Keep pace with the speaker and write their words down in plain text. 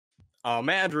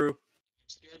Andrew.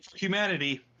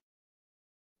 Humanity.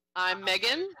 I'm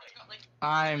Megan.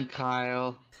 I'm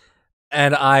Kyle.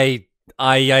 And I.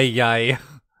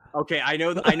 Okay, I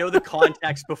know the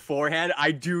context beforehand.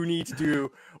 I do need to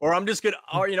do, or I'm just gonna.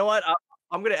 Or you know what?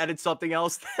 I'm gonna edit something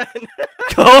else then.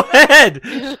 Go ahead.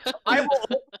 I will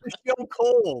open the show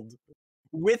cold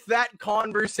with that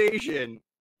conversation,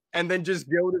 and then just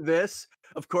go to this.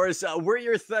 Of course, we're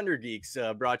your Thunder Geeks,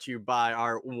 brought to you by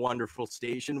our wonderful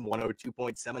station,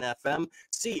 102.7 FM,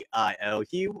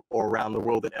 CILU, or around the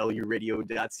world at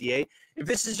luradio.ca. If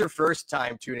this is your first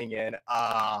time tuning in,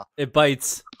 It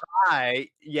bites.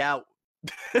 yeah.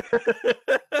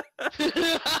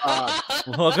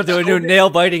 Welcome to a new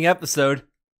nail-biting episode.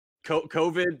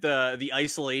 COVID, the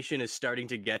isolation is starting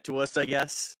to get to us, I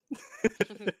guess.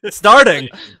 Starting.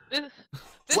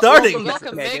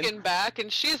 Welcome Megan back, and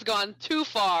she's gone too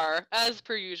far, as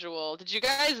per usual. Did you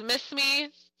guys miss me?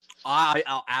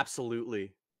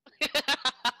 Absolutely.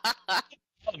 I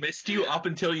missed you up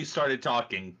until you started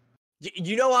talking.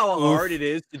 You know how hard it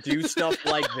is to do stuff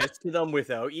like this to them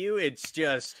without you? It's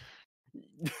just...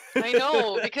 I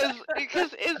know, because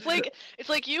it's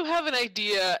like you have an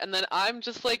idea, and then I'm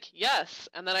just like, yes,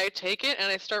 and then I take it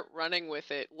and I start running with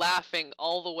it, laughing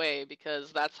all the way,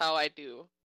 because that's how I do.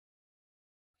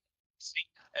 See,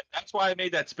 and that's why I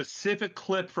made that specific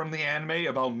clip from the anime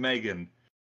about Megan.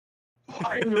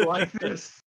 Why do you like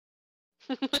this?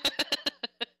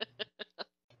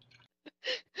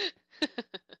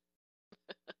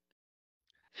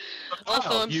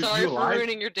 Also, I'm sorry for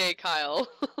ruining your day, Kyle.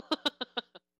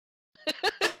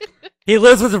 He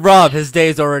lives with Rob. His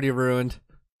day's already ruined.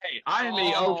 Hey, I am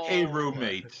a okay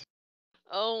roommate.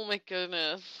 Oh my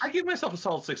goodness. I give myself a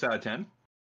solid 6 out of 10.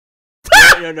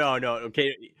 No.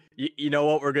 Okay, you know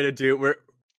what we're gonna do?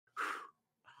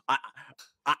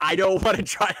 I don't want to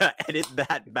try to edit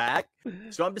that back,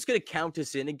 so I'm just gonna count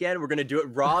us in again. We're gonna do it.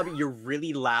 Rob, you're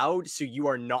really loud, so you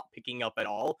are not picking up at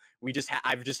all.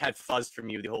 I've just had fuzz from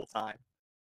you the whole time.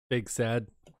 Big sad.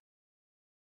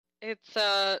 It's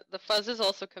the fuzz is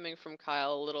also coming from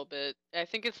Kyle a little bit. I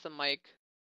think it's the mic.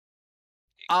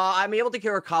 I'm able to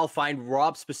hear Kyle fine.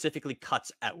 Rob specifically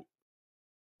cuts out.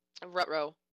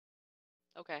 Ruh-roh.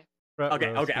 Okay.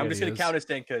 Okay. I'm just gonna count us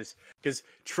in because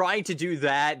trying to do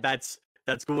that's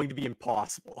going to be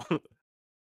impossible.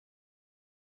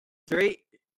 3,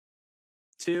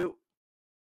 2,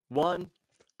 1.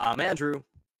 I'm Andrew.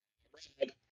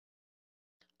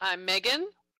 I'm Megan.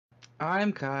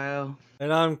 I'm Kyle.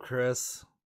 And I'm Chris.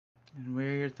 And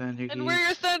we're your Thunder Geeks. And we're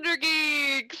your Thunder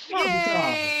Geeks!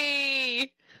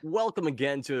 Yay! Welcome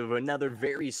again to another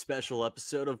very special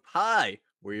episode of Hi,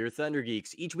 we're your Thunder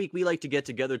Geeks. Each week we like to get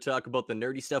together, talk about the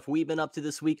nerdy stuff we've been up to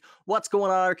this week, what's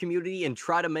going on in our community, and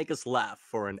try to make us laugh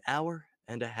for an hour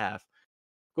and a half.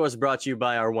 Of course, brought to you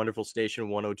by our wonderful station,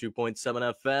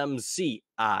 102.7 FM,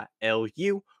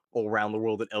 CILU, all around the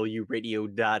world at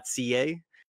luradio.ca.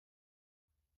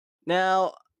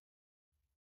 Now,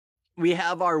 we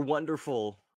have our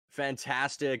wonderful,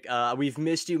 fantastic, we've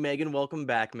missed you, Megan. Welcome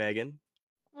back, Megan.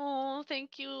 Oh,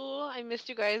 thank you. I missed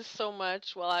you guys so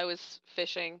much while I was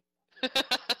fishing.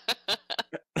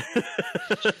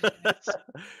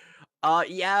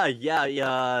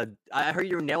 Yeah. I heard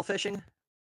you were nail fishing.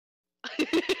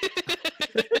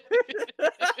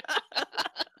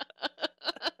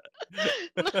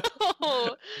 No,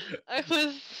 I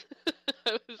was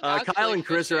Kyle and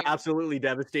Chris fishing. are absolutely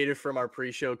devastated from our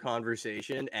pre-show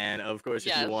conversation, and of course,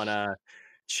 if you want to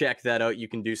check that out, you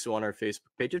can do so on our Facebook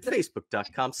page at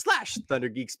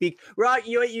facebook.com/ThunderGeekSpeak. Right,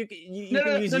 you can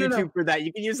use YouTube for that.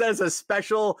 You can use that as a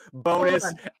special bonus.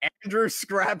 Andrew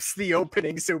scraps the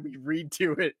opening, so we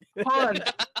redo it. Hold on.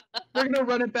 We're gonna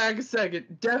run it back a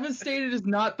second. Devastated is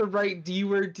not the right D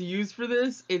word to use for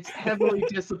this. It's heavily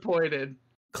disappointed.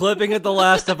 Clipping at the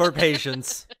last of our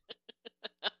patience.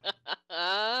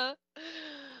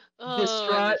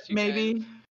 Distraught, maybe?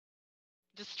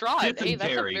 Distraught. Hey,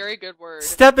 that's a very good word.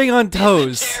 Stepping on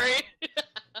toes.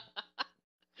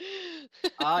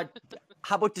 How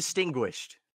about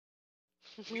distinguished?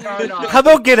 How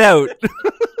about get out?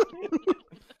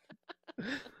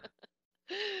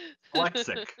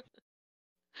 Lexic.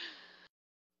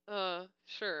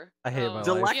 Sure. I hate my life.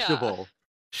 Delectable. Yeah.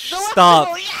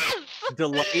 Stop. Yes!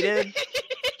 Delighted.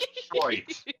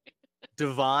 Right.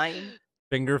 Divine.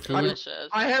 Finger food. Delicious.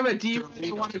 I have a D word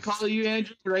I want to call you,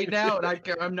 Andrew, right now, and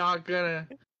I'm not gonna.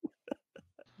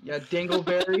 Yeah,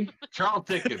 Dingleberry. Charles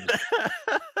Dickens.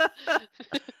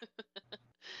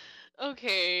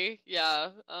 Okay, yeah.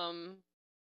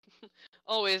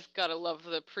 Always gotta love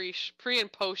the pre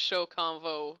and post show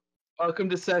convo. Welcome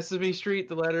to Sesame Street.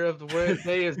 The letter of the word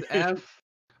day is F.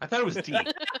 I thought it was D.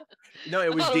 No, it I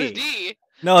was thought D. it was D.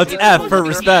 No, it's It's F supposed for to be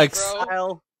D, respects. bro.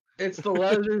 Kyle. It's the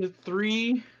letter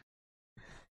 3.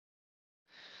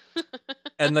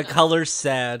 And the color's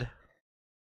sad.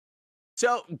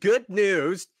 So, good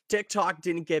news. TikTok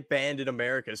didn't get banned in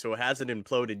America, so it hasn't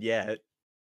imploded yet.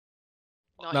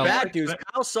 Not No. yet. Bad news,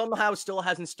 Kyle somehow still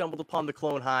hasn't stumbled upon the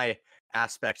Clone High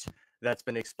aspect that's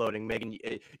been exploding. Megan,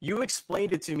 you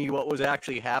explained it to me what was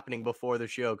actually happening before the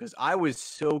show, because I was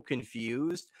so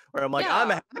confused, where I'm like, I'm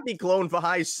Yeah. happy Clone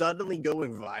High suddenly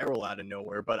going viral out of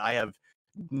nowhere, but I have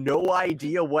no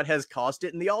idea what has caused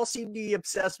it, and they all seem to be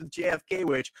obsessed with JFK,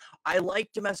 which I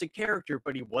liked him as a character,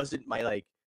 but he wasn't my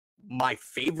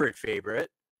favorite.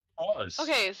 Was.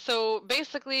 Okay, so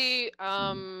basically,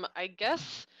 I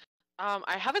guess,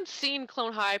 I haven't seen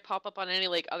Clone High pop up on any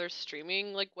like other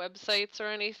streaming like websites or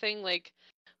anything like,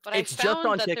 but It's I just found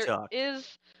on that TikTok.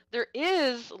 there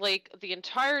is like the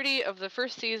entirety of the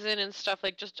first season and stuff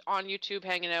like just on YouTube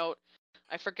hanging out.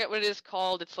 I forget what it is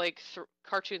called. It's like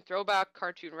cartoon throwback,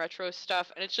 cartoon retro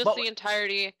stuff, and it's just But- the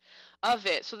entirety of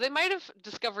it. So they might have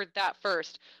discovered that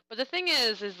first. But the thing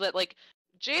is that like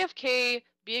JFK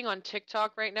being on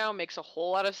TikTok right now makes a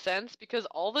whole lot of sense because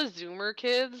all the Zoomer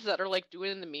kids that are like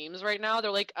doing the memes right now, they're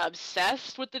like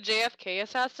obsessed with the JFK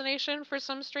assassination for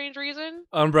some strange reason.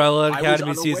 Umbrella I was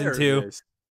Academy season unaware of 2. this.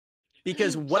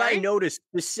 Because what I Sorry? noticed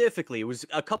specifically, it was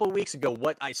a couple of weeks ago,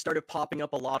 what I started popping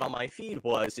up a lot on my feed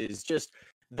is just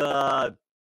the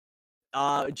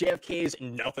JFK's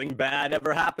nothing bad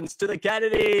ever happens to the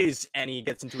Kennedys, and he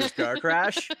gets into his car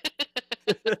crash.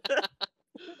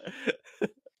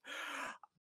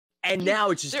 And now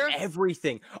it's just There-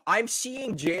 everything. I'm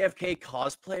seeing JFK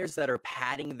cosplayers that are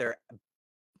patting their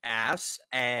ass,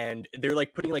 and they're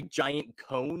like putting like giant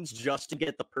cones just to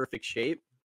get the perfect shape.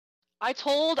 I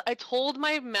told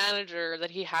my manager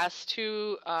that he has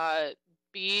to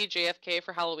be JFK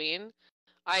for Halloween.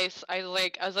 I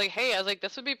was like, hey,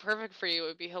 this would be perfect for you. It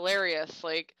would be hilarious.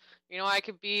 Like, you know, I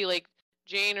could be like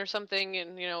Jane or something,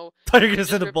 and you know, Thought you were you gonna could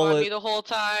send just a rip on me bullet. the whole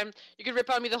time. You could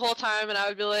rip on me the whole time, and I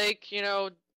would be like, you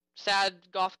know, sad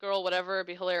goth girl, whatever. It'd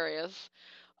be hilarious.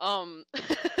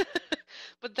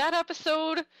 But that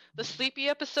episode, the sleepy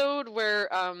episode where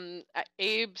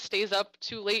Abe stays up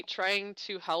too late trying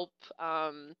to help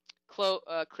Cleo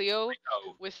Oh,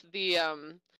 with the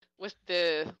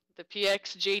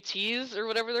PXJTs or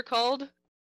whatever they're called.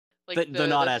 Like the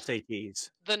not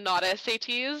SATs. the not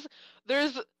SATs.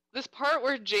 There's this part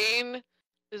where Joan.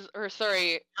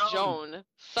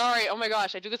 Sorry, oh my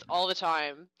gosh, I do this all the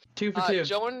time. 2 for 2.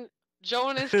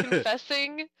 Joan is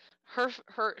confessing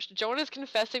Joan is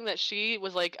confessing that she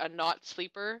was like a not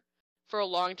sleeper for a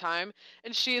long time,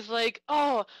 and she's like,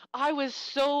 "Oh, I was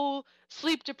so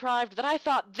sleep deprived that I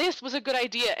thought this was a good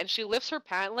idea." And she lifts her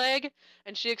pant leg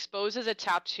and she exposes a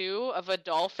tattoo of a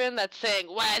dolphin that's saying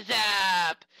 "What's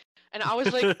up?" And I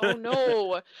was like, "Oh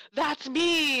no, that's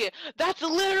me! That's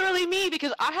literally me!"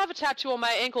 Because I have a tattoo on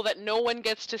my ankle that no one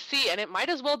gets to see, and it might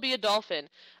as well be a dolphin.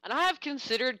 And I have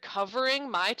considered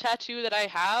covering my tattoo that I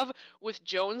have with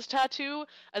Joan's tattoo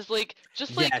as like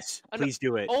just like Yes, an please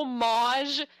do it.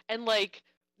 homage and like,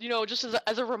 you know, just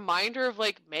as a reminder of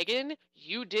like, Megan,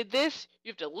 you did this,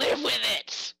 you have to live with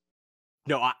it.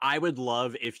 No, I would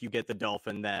love if you get the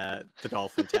dolphin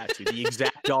tattoo, the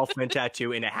exact dolphin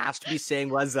tattoo, and it has to be saying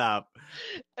 "What's up."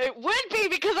 It would be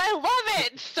because I love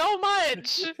it so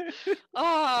much.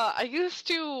 I used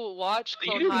to watch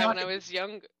You Clone do High not when I get- was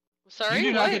young. You Sorry,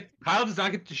 do not what? get, Kyle does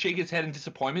not get to shake his head in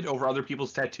disappointment over other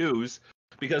people's tattoos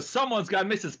because someone's got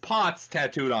Mrs. Potts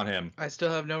tattooed on him. I still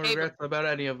have no Hey, regrets about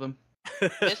any of them.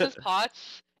 Mrs.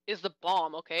 Potts is the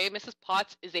bomb, okay? Mrs.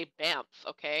 Potts is a bamf,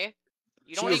 okay?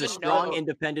 You She don't is a even strong, know.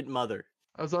 independent mother.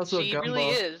 I was also She a gumball. really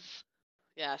is.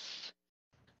 Yes.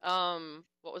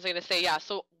 What was I gonna say? Yeah,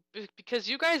 so because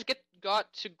you guys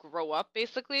got to grow up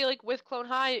basically like with Clone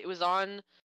High, it was on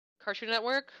Cartoon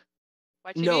Network,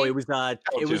 YTV. No, it was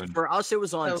Teletoon. for us. It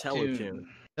was on Teletoon. Teletoon.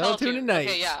 Teletoon at night.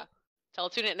 Okay, yeah.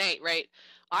 Teletoon at night, right?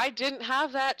 I didn't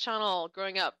have that channel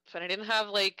growing up, and I didn't have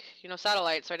like, you know,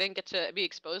 satellite, so I didn't get to be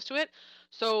exposed to it.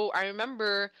 So I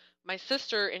remember my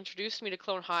sister introduced me to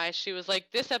Clone High. She was like,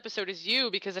 "This episode is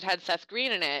you," because it had Seth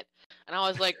Green in it, and I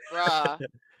was like, "Bruh,"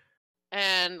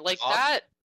 and like Tom? that.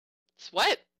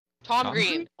 What? Tom Tom Green.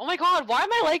 Green? Oh my God, why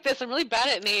am I like this? I'm really bad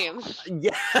at names.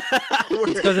 Yeah,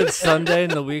 Because it's Sunday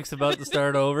and the week's about to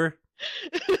start over.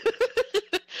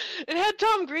 It had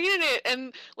Tom Green in it,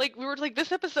 and like we were like,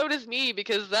 this episode is me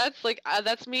because that's like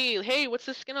that's me. Hey, what's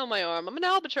this skin on my arm? I'm an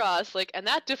albatross. Like, and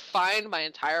that defined my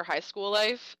entire high school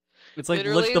life. It's like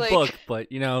Literally, lick the like- book,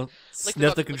 but you know, Lick the sniff book, the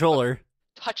lick the book. controller.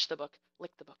 Touch the book,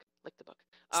 lick the book, lick the book.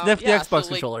 Sniff the Yeah, Xbox so, like,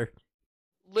 controller.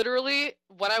 literally,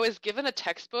 when I was given a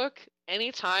textbook,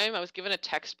 anytime I was given a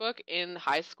textbook in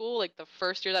high school, like the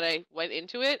first year that I went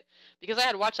into it, because I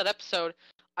had watched that episode,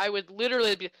 I would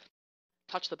literally be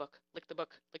touch the book, lick the book,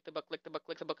 lick the book, lick the book,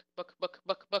 lick the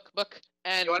book, book,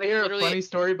 and You want to hear a literally funny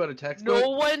story about a textbook? no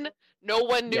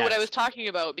one knew what I Yes. was talking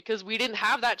about because we didn't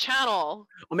have that channel.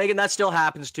 Well, Megan, that still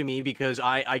happens to me because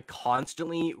I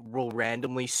constantly will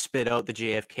randomly spit out the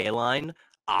JFK line.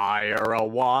 I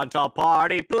want a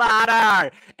party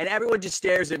platter, and everyone just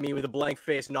stares at me with a blank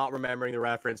face, not remembering the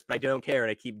reference. But I don't care,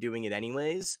 and I keep doing it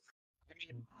anyways.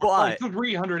 Like But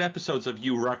 300 episodes of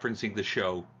you referencing the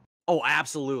show. oh,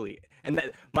 absolutely, and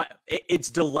it's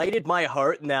delighted my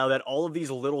heart now that all of these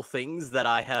little things that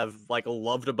I have like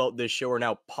loved about this show are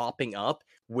now popping up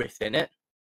within it.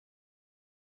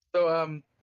 So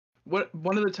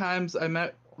one of the times I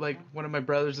met like one of my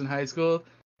brothers in high school,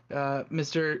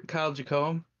 Mr. Kyle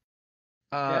Jacome.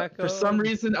 For some Jacome.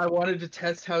 reason, I wanted to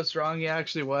test how strong he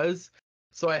actually was.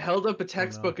 So I held up a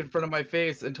textbook in front of my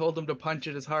face and told him to punch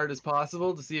it as hard as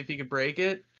possible to see if he could break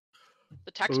it.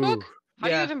 The textbook? Ooh. How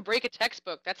do you Yeah. even break a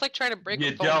textbook? That's like trying to break You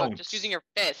a phone book don't. just using your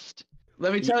fist.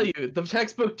 Let me tell you, the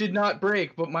textbook did not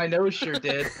break, but my nose sure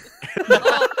did.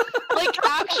 Oh, like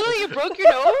actually, you broke your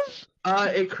nose?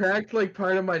 It cracked like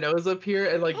part of my nose up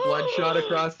here, and like blood shot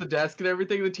across the desk and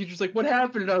everything. The teacher's like, "What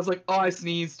happened?" And I was like, "Oh, I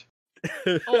sneezed."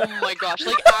 Oh my gosh,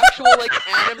 like actual like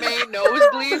anime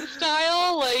nosebleed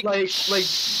style, Like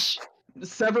shh.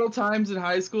 several times in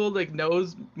high school, like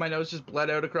my nose just bled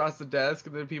out across the desk,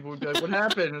 and then people would be like, "What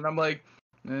happened?" And I'm like,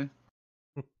 "Eh."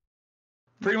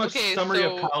 Pretty much Okay, summary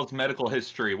so- of Kyle's medical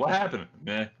history. What happened?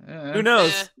 Meh. Who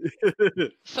knows?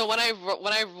 So when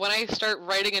I start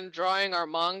writing and drawing our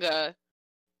manga,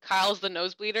 Kyle's the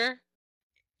nosebleeder.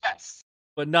 Yes.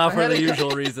 But not I for had the it- usual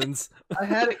reasons. I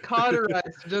had it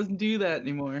cauterized. It doesn't do that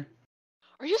anymore.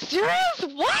 Are you serious?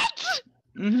 What?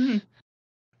 hmm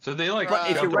So they like But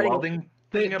if shoved you're a writing- welding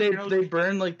They thing up they your nose? they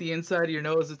burn like the inside of your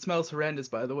nose. It smells horrendous,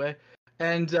 by the way.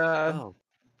 And Oh.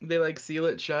 they like seal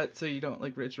it shut so you don't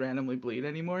like just randomly bleed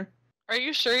anymore. Are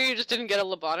you sure you just didn't get a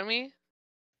lobotomy?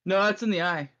 No, that's in the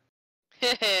eye.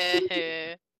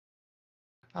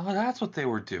 Oh, that's what they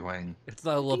were doing. It's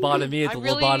not a lobotomy, it's I a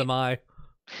really- lobotomy.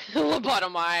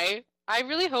 Lobotomy. I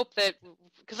really hope that,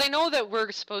 because I know that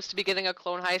we're supposed to be getting a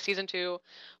Clone High season 2,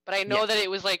 but I know Yeah. that it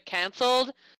was like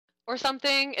canceled or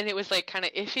something, and it was like kind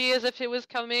of iffy as if it was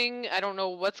coming. I don't know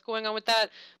what's going on with that,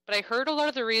 but I heard a lot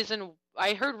of the reason.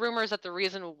 I heard rumors that the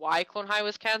reason why Clone High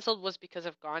was canceled was because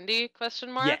of Gandhi?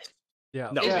 Question mark. Yes. Yeah.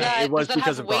 No, Is Yeah. that, it was does that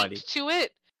because have of weight Gandhi. to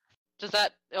it? Does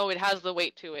that? Oh, it has the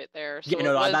weight to it there. So Yeah,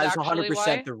 no, it was that is actually 100%.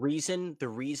 why? The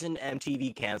reason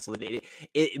MTV canceled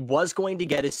it was going to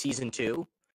get a season 2.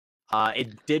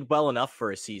 It did well enough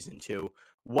for a season 2.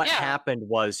 What Yeah. happened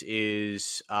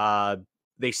is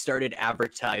they started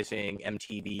advertising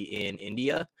MTV in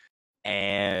India,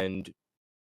 and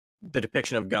the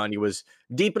depiction of Gandhi was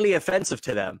deeply offensive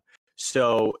to them.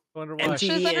 So Wonder why. Which is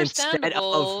MTV, instead of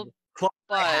understandable,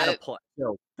 had a but plan.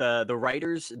 No, the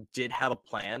writers did have a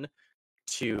plan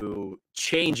to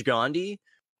change Gandhi,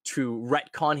 to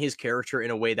retcon his character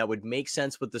in a way that would make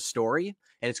sense with the story,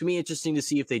 and it's gonna be interesting to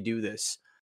see if they do this.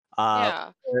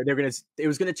 yeah. It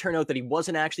was gonna turn out that he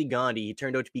wasn't actually Gandhi. He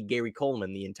turned out to be Gary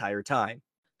Coleman the entire time.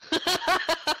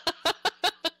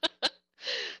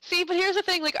 See, but here's the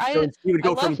thing, like So he would I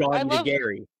go from love- I Gandhi to love-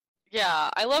 Gary. yeah,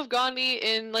 I love Gandhi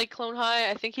in like Clone High.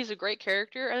 I think he's a great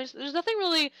character, and there's nothing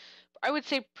really, I would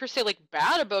say per se like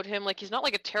bad about him. Like he's not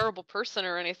like a terrible person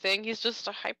or anything. He's just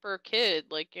a hyper kid,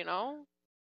 like I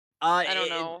don't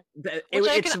know. Which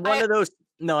I It's can- one I- of those.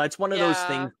 No, it's one of those Yeah.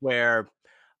 things where,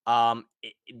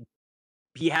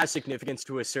 he has significance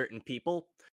to a certain people.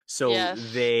 So Yes,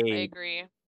 I they agree.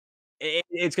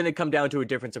 it's going to come down to a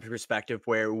difference of perspective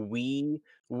where we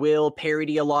will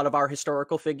parody a lot of our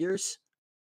historical figures.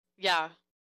 Yeah.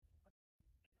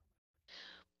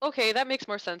 Okay, that makes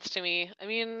more sense to me. I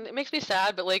mean, it makes me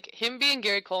sad, but like him being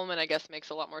Gary Coleman, I guess makes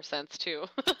a lot more sense too.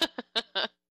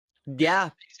 Yeah.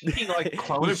 He like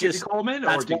clone He's of Gary just- Coleman, or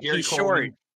that's did why Gary he's Coleman? short.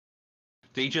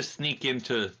 They just sneak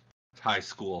into high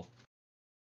school.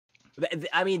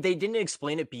 I mean, they didn't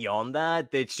explain it beyond that.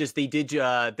 It's just they did.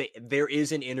 There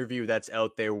is an interview that's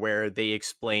out there where they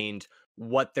explained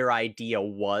what their idea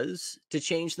was to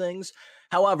change things.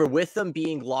 However, with them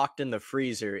being locked in the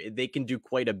freezer, they can do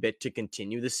quite a bit to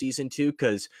continue the season 2.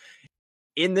 Because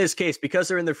in this case, because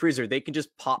they're in the freezer, they can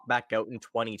just pop back out in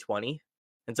 2020.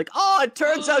 And it's like, oh, it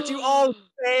turns out you all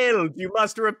failed. You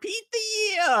must repeat the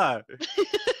year.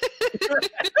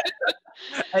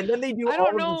 And then they do I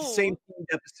all don't of the same know. themed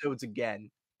episodes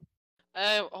again.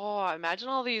 Imagine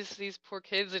all these poor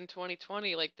kids in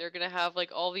 2020. Like they're gonna have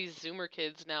like all these Zoomer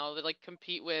kids now that like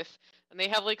compete with, and they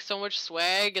have like so much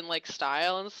swag and like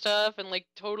style and stuff, and like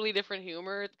totally different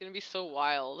humor. It's gonna be so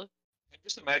wild. I'm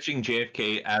just imagining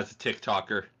JFK as a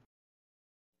TikToker.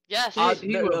 Yes.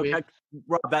 He will be.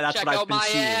 Rob, that's Check what I've out been my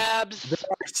seeing. abs. There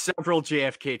are several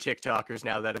JFK TikTokers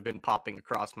now that have been popping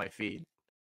across my feed.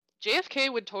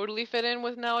 JFK would totally fit in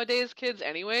with nowadays kids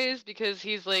anyways, because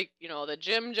he's like, the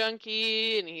gym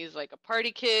junkie and he's like a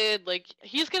party kid. Like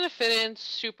he's gonna fit in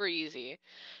super easy.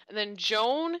 And then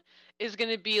Joan is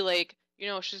gonna be like,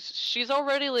 she's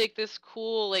already like this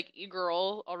cool like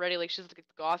e-girl already, like she's like the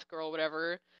goth girl,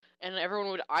 whatever. And everyone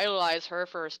would idolize her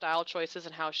for her style choices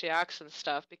and how she acts and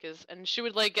stuff and she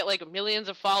would like get like millions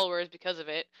of followers because of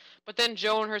it. But then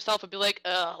Joan herself would be like,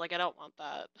 ugh, like I don't want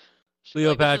that. She'd be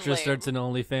like, "This is Cleopatra lame." starts an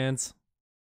OnlyFans.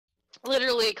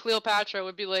 Literally, Cleopatra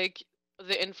would be like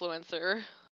the influencer.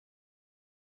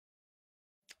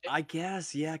 I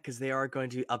guess, yeah, because they are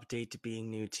going to update to being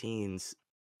new teens.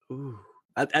 Ooh,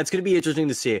 that's going to be interesting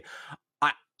to see.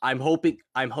 I'm hoping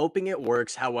it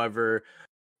works. However,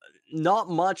 not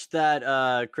much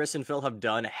that Chris and Phil have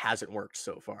done hasn't worked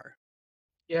so far.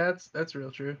 Yeah, that's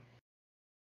real true.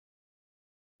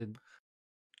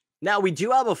 Now, we do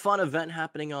have a fun event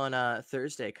happening on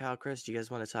Thursday. Kyle, Chris, do you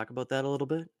guys want to talk about that a little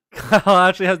bit? Kyle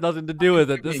actually has nothing to do with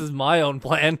it. This is my own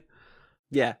plan.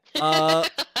 Yeah. So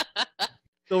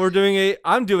I'm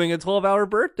doing a 12-hour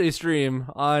birthday stream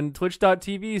on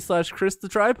twitch.tv/Chris the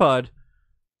Tripod.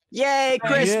 Yay,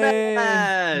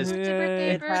 Christmas!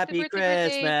 Yay. It's happy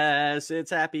Christmas!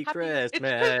 It's happy Christmas!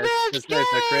 It's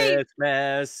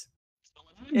Christmas!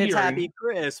 It's happy Hearing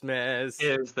Christmas!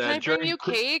 Is Can that I bring you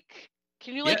during cake?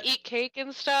 Can you like Yeah. eat cake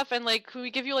and stuff? And like, can we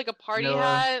give you like a party No.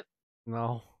 hat?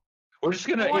 No. We're just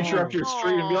gonna Aw. interrupt your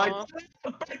stream and be like, Aw.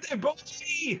 birthday boy!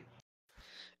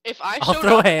 If I I'll showed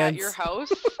throw up hands. at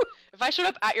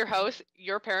your house,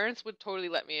 your parents would totally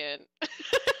let me in.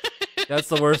 That's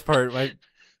the worst part. My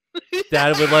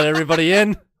dad would let everybody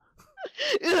in.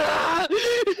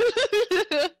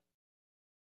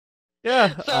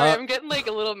 Yeah. Sorry, I'm getting like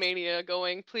a little mania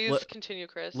going. Please Li- continue,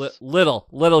 Chris.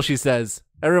 Little, she says.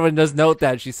 Everyone does note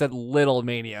that she said little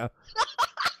mania.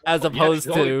 As opposed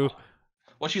she's only- to...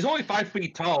 Well, she's only 5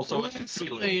 feet tall, so it's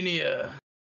WrestleMania.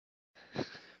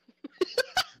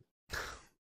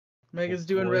 Mega's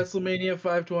doing boy. WrestleMania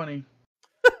 520.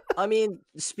 I mean,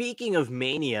 speaking of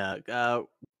mania,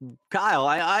 Kyle,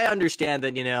 I understand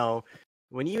that,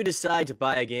 when you decide to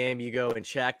buy a game, you go and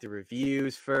check the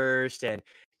reviews first, and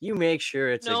you make sure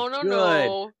it's No, a no, good,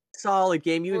 no. solid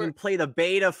game. You We're- even play the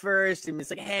beta first, and it's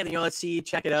like, hey, let's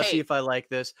check it out, see Hey. if I like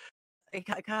this. Hey,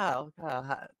 Kyle,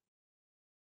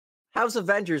 how's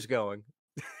Avengers going?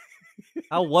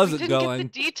 How was We it didn't going?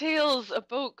 get the details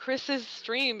about Chris's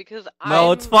stream because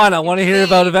No, it's fun. I want to hear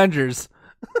about Avengers.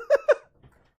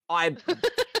 I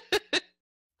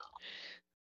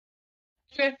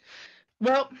Okay.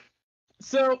 Well,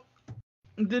 so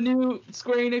the new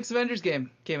Square Enix Avengers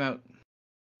game came out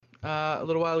a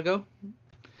little while ago,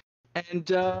 and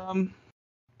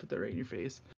put that right in your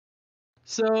face.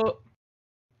 So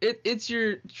it's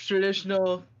your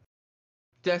traditional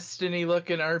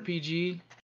Destiny-looking RPG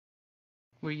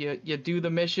where you do the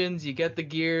missions, you get the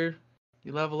gear,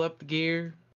 you level up the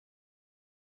gear,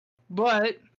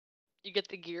 but You get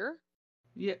the gear?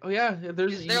 yeah,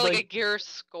 there's Is there like a gear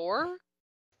score?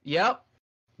 Yep.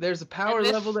 There's a power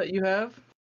this- level that you have.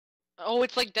 Oh,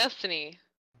 it's like Destiny.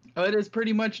 Oh, it is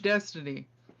pretty much Destiny.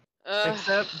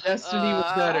 Except Destiny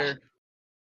was better.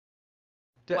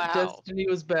 Wow. Destiny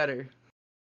was better.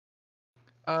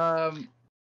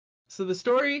 So the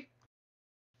story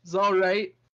is all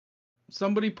right.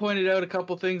 Somebody pointed out a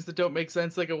couple things that don't make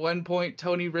sense. Like at one point,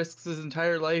 Tony risks his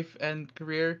entire life and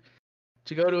career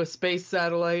to go to a space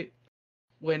satellite,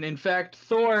 when in fact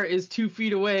Thor is 2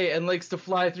 feet away and likes to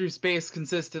fly through space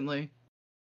consistently.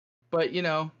 But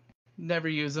never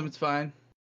use them. It's fine.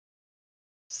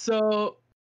 So,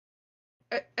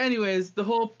 anyways, the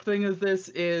whole thing of this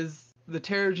is the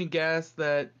Terrigen gas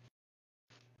that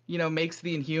makes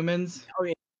the Inhumans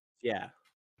yeah.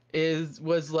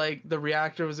 was like the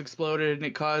reactor was exploded and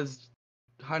it caused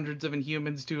hundreds of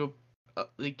Inhumans to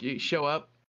show up.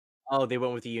 Oh, they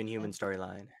went with the Inhuman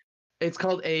storyline. It's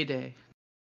called A-Day.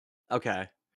 Okay.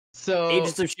 So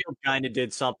Agents of S.H.I.E.L.D. kind of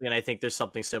did something, and I think there's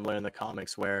something similar in the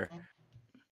comics where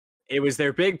it was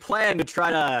their big plan to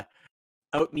try to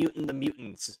out-mutant the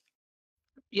mutants.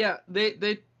 yeah, they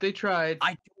tried.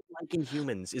 I don't like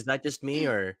Inhumans. Is that just me,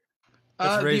 or?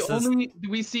 That's racist.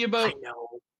 We see I about know.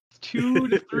 2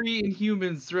 to 3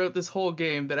 Inhumans throughout this whole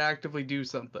game that actively do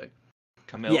something.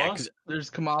 Camilla? Yeah, 'cause- There's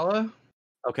Kamala.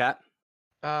 okay.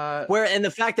 And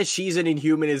the fact that she's an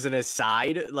Inhuman is an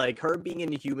aside. Like, her being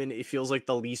an Inhuman, it feels like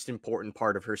the least important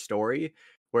part of her story.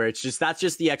 Where it's just that's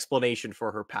just the explanation for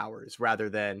her powers, rather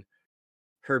than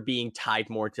her being tied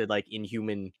more to like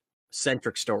Inhuman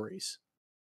centric stories.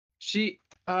 She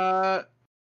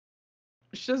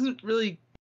doesn't really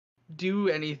do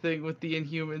anything with the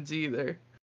Inhumans either.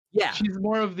 Yeah, She's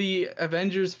more of the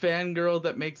Avengers fangirl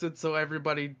that makes it so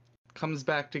everybody comes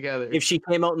back together. if she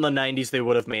came out in the 90s, they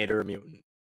would have made her a mutant.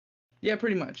 Yeah,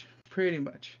 pretty much. Pretty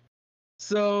much.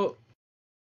 So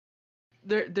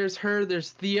there's her, there's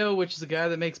Theo, which is a guy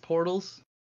that makes portals,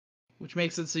 which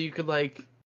makes it so you could like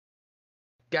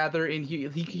gather in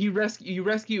you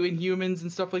rescue Inhumans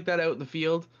and stuff like that out in the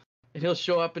field, and he'll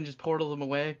show up and just portal them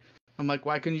away. I'm like,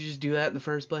 why couldn't you just do that in the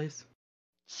first place?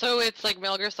 So it's like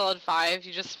Metal Gear Solid 5,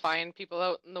 you just find people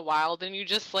out in the wild and you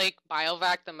just like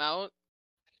biovac them out.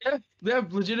 Yeah,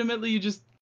 legitimately, you just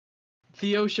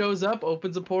Theo shows up,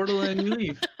 opens a portal, and you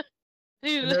leave.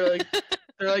 And they're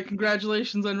like,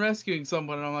 congratulations on rescuing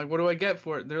someone. And I'm like, what do I get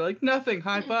for it? And they're like, nothing,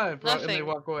 high five. And they Nothing.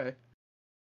 walk away.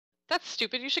 That's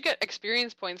stupid. You should get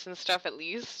experience points and stuff at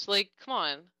least. Like, come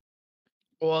on.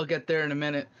 Well, I'll get there in a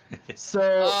minute.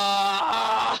 So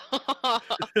Ah!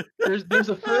 there's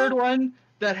a third one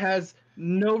that has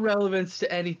no relevance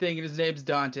to anything, and his name's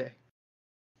Dante.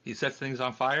 He sets things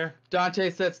on fire? Dante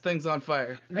sets things on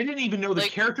fire. I didn't even know the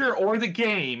Like- character or the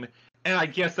game, and I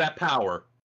guess that power.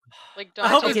 Like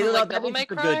Dante Okay, from like that Devil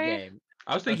makes May it a good Cry? game.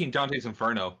 I was thinking Dante's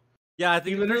Inferno. Yeah, I think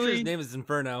He the literally- his name is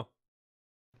Inferno.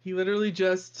 He literally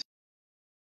just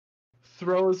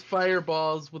throws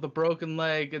fireballs with a broken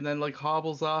leg and then like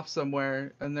hobbles off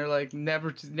somewhere, and they're like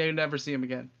they never see him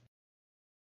again.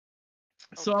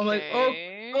 So I'm like, oh,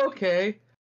 okay,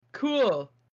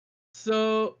 cool.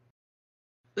 So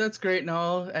that's great and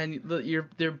all, and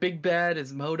their big bad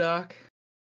is MODOK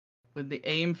with the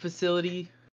AIM facility.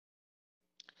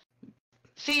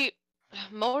 See,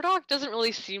 MODOK doesn't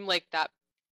really seem like that,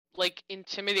 like,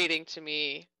 intimidating to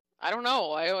me. I don't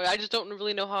know. I just don't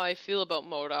really know how I feel about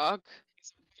MODOK.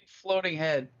 Floating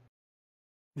head.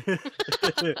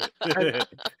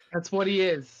 That's what he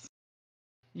is.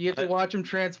 You get to watch him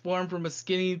transform from a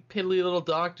skinny, piddly little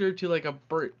doctor to like a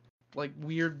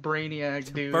weird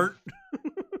brainiac dude. Bert.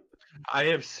 I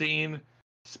have seen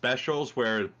specials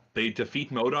where they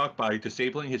defeat MODOK by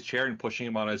disabling his chair and pushing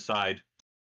him on his side.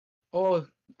 Oh,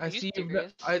 I Are you see.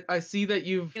 serious? I see that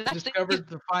you've He's actually- discovered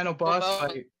the final boss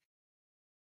about- fight.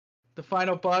 The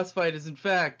final boss fight is in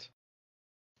fact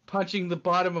punching the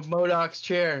bottom of MODOK's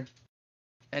chair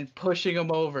and pushing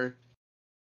him over.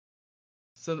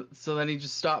 So then he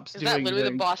just stops Is doing that literally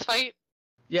things. the boss fight?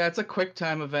 Yeah, it's a quick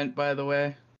time event, by the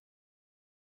way.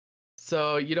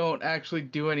 So you don't actually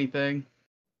do anything.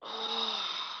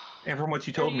 And from what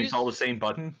you told Are me, you it's all the same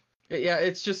button. Yeah,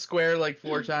 it's just square like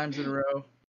 4 times in a row.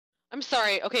 I'm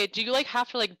sorry. Okay, do you like have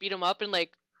to like beat him up and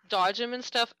like dodge him and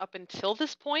stuff up until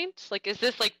this point? Like, is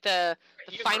this like the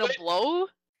You final could- blow?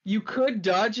 You could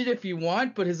dodge it if you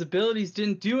want, but his abilities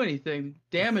didn't do anything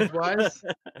damage-wise.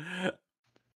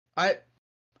 I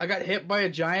got hit by a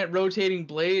giant rotating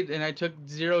blade and I took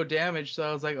 0 damage, so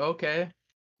I was like, okay,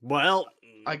 Well,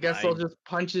 I guess I'll just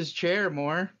punch his chair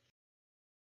more.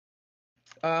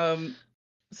 So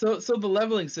the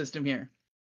leveling system here.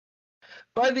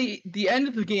 By the end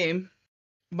of the game,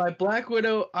 my Black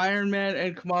Widow, Iron Man,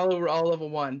 and Kamala were all level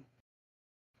 1.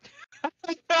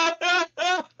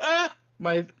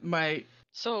 My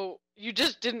So you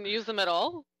just didn't use them at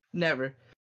all? never.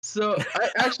 So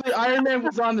actually, Iron Man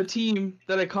was on the team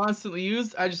that I constantly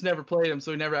used. I just never played him,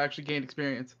 so he never actually gained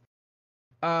experience.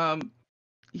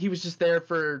 He was just there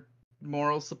for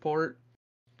moral support.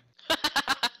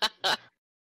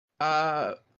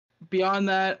 Beyond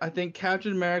that, I think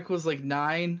Captain America was like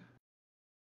 9.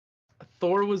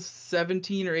 Thor was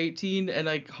 17 or 18, and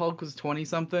like Hulk was 20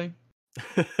 something.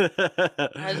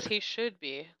 As he should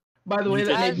be. By the way, You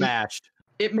that just made matched.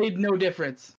 it made no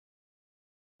difference.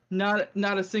 Not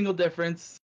a single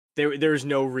difference. There's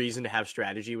no reason to have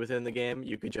strategy within the game.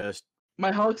 You could just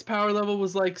My Hulk's power level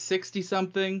was like 60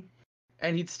 something,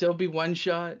 and he'd still be one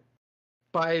shot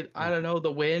by I don't know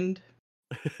the wind.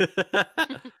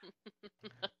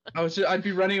 I'd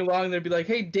be running along and they'd be like,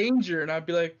 "Hey, danger!" and I'd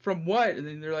be like, "From what?" And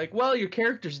then they're like, "Well, your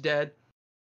character's dead."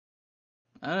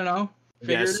 I don't know.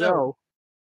 Figure Guess it out. so.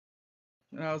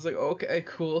 And I was like, "Okay,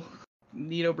 cool,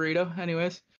 neato burrito."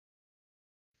 Anyways,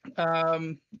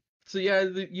 so yeah,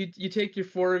 you take your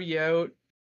 4 of you out,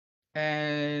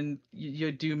 and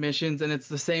you do missions, and it's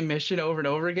the same mission over and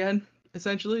over again,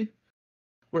 essentially,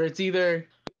 where it's either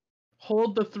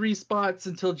hold the 3 spots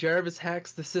until Jarvis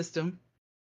hacks the system.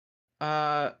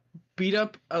 beat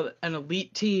up an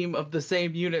elite team of the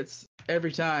same units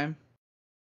every time.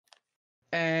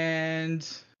 And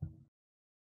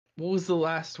what was the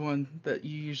last one that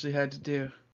you usually had to do?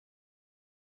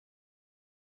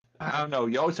 I don't know.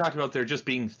 You always talked about there just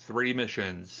being 3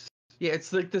 missions. Yeah,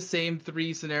 it's like the same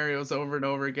 3 scenarios over and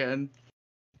over again,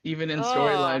 even in Oh.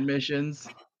 storyline missions.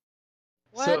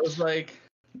 What? So it was like,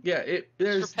 yeah, It's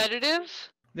there's repetitive?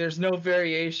 no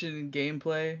variation in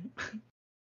gameplay.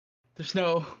 there's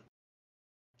no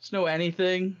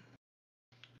anything.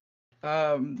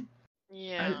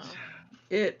 Yeah.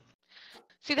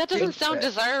 See, that it doesn't was sound bad.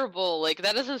 desirable. Like,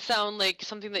 that doesn't sound like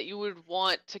something that you would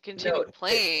want to continue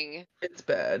playing. It's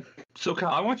bad. So, Kyle,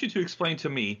 I want you to explain to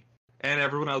me and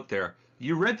everyone out there.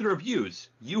 You read the reviews.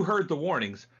 You heard the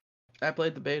warnings. I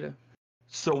played the beta.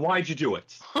 So why'd you do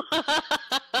it?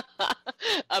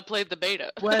 I played the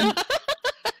beta.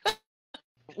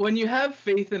 When you have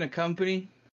faith in a company,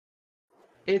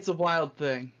 it's a wild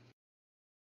thing.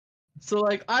 So,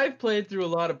 like, I've played through a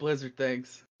lot of Blizzard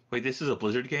things. Wait, this is a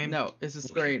Blizzard game? No, this is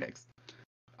Square Enix.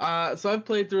 So I've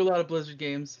played through a lot of Blizzard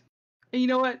games. And you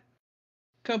know what?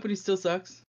 Company still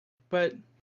sucks. But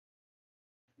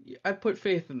I put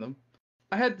faith in them.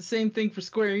 I had the same thing for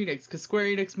Square Enix, because Square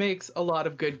Enix makes a lot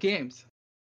of good games.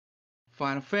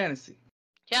 Final Fantasy.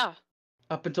 Yeah.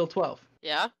 Up until 12.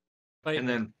 Yeah. Wait, And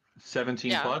then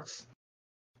 17 Yeah. plus?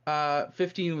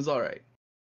 15 was alright.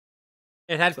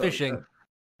 it had So, fishing.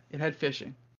 It had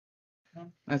fishing.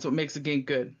 That's what makes a game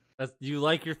good. You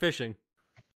like your fishing.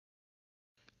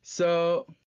 So,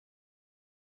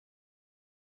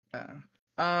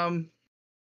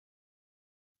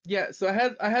 yeah. So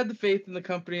I had the faith in the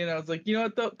company, and I was like, you know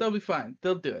what, they'll be fine.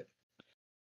 They'll do it.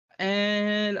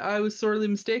 And I was sorely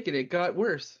mistaken. It got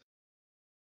worse.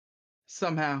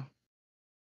 Somehow.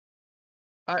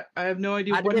 I have no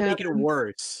idea How what did they make happened. it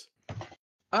worse?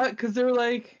 Because they were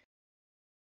like,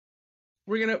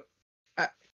 we're gonna.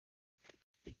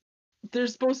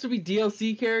 There's supposed to be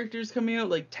DLC characters coming out,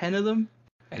 like 10 of them.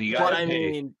 And you But gotta I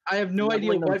pay. mean, I have no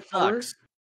idea leveling them what for. sucks.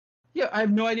 Yeah, I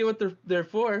have no idea what they're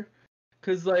for,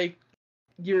 because like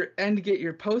your end get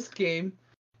your post game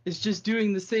is just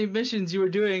doing the same missions you were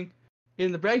doing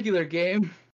in the regular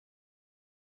game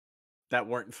That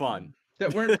weren't fun.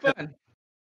 that weren't fun.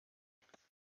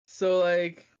 So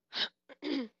like,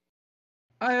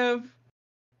 I have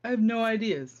no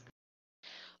ideas.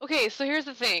 Okay, so here's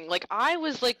the thing. Like, I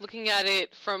was like looking at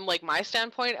it from like my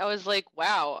standpoint. I was like,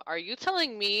 wow, are you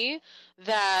telling me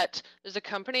that there's a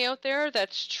company out there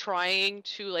that's trying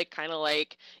to like kind of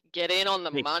like get in on the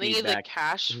Take money, the feedback.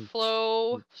 cash Mhm.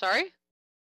 flow? Sorry?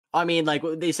 I mean, like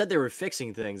they said they were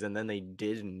fixing things, and then they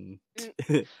didn't.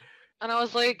 And I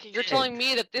was like, you're telling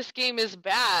me that this game is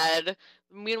bad.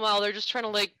 Meanwhile, they're just trying to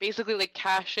like basically like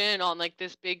cash in on like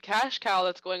this big cash cow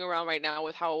that's going around right now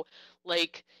with how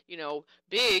like, you know,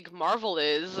 big Marvel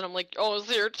is. And I'm like, oh,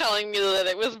 so you're telling me that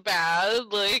it was bad?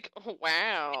 Like,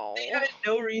 wow. They had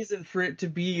no reason for it to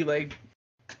be like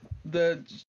the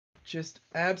just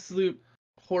absolute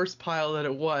horse pile that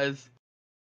it was.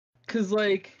 Cause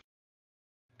like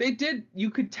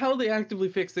you could tell they actively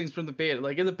fixed things from the beta.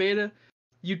 Like in the beta,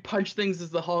 you'd punch things as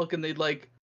the Hulk and they'd like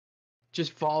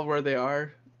just fall where they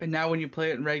are. And now when you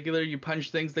play it in regular, you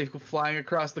punch things, they go flying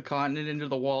across the continent into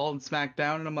the wall and smack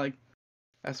down. And I'm like,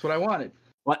 that's what I wanted.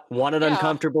 What? Want an Yeah.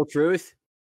 uncomfortable truth?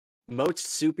 Most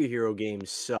superhero games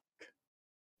suck.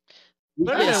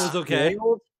 Spider-Man get was okay.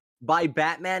 spoiled by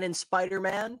Batman and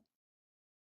Spider-Man,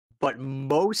 but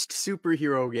most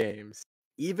superhero games,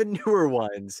 even newer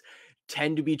ones,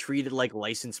 tend to be treated like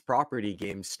licensed property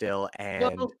games still.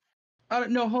 And Well,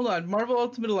 no, hold on. Marvel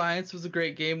Ultimate Alliance was a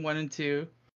great game, 1 and 2.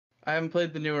 I haven't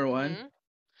played the newer one. Mhm.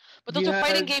 But those are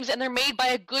fighting games, and they're made by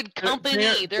a good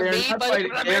company. They're made not by fighting-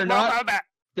 the.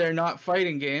 they're not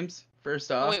fighting games,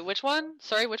 first off. Wait, which one?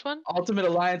 Sorry, which one? Ultimate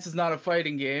Alliance is not a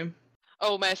fighting game.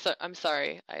 Oh, I'm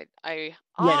sorry. I yeah,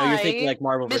 no, you're thinking like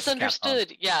Marvel vs. Capcom.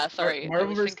 misunderstood. Yeah, sorry. Marvel I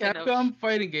was vs. thinking Capcom,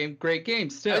 fighting game, great game, I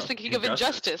still. was thinking of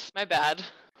Injustice. Injustice. My bad.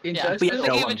 Injustice, Yeah, I was thinking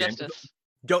of one game. Injustice.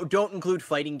 Don't include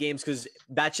fighting games because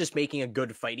that's just making a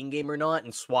good fighting game or not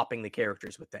and swapping the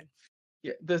characters within.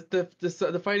 yeah,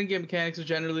 the fighting game mechanics are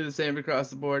generally the same across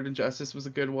the board. Injustice was a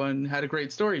good one, had a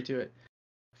great story to it.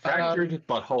 Factored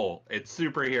but whole. It's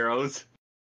superheroes.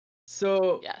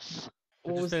 So, Yes.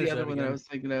 what Just was finish the other that one that I again. was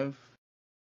thinking of?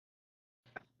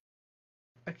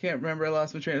 I can't remember. I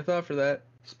lost my train of thought for that.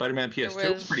 Spider-Man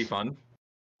PS2 was pretty fun.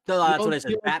 No, that's what I Well,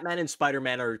 said. yeah. Batman and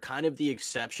Spider-Man are kind of the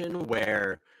exception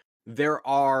where there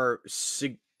are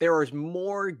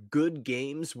more good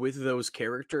games with those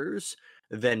characters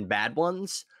than bad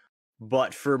ones.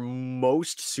 But for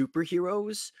most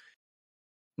superheroes,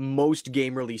 most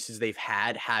game releases they've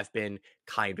had have been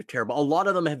kind of terrible. A lot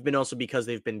of them have been also because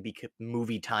they've been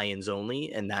movie tie-ins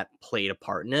only, and that played a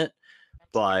part in it.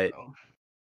 But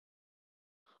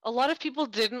A lot of people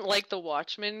didn't like the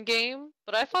Watchmen game,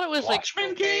 but I thought it was Watchmen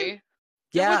like game? okay.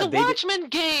 yeah, it was a they did- Watchmen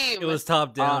game. It was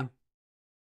top down.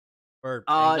 Or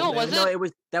No, was no,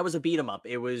 it? that was a beat 'em up.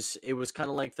 It was kind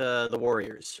of like the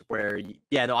Warriors, where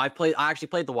yeah, no, I actually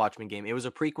played the Watchmen game. It was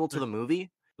a prequel to the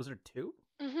movie. Was there 2?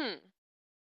 Mm-hmm.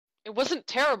 It wasn't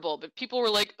terrible, but people were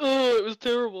like, "Oh, it was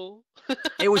terrible."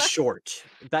 It was short.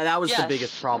 That was the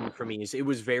biggest Yes. problem for me. Is it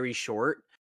was very short,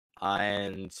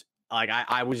 and like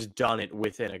I was done it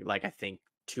within like I think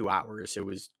 2 hours. It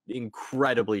was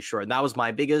incredibly short, and that was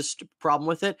my biggest problem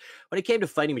with it. When it came to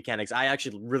fighting mechanics, I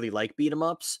actually really like beat 'em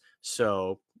ups.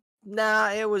 So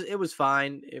nah, it was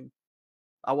fine.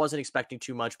 I wasn't expecting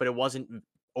too much, but it wasn't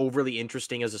overly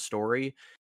interesting as a story,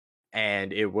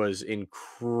 and it was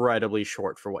incredibly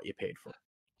short for what you paid for.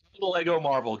 The Lego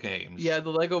Marvel games. Yeah,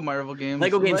 the Lego Marvel games.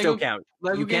 Lego games don't count.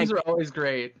 Lego You games can't- are always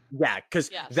great. Yeah,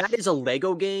 because Yes. that is a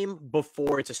Lego game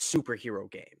before it's a superhero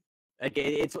game. Like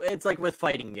it's like with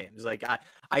fighting games. Like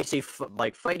I say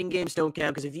like fighting games don't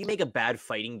count because if you make a bad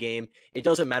fighting game, it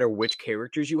doesn't matter which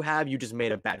characters you have. You just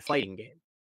made a bad fighting game.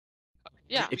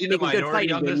 Yeah. If You you know, make a good minority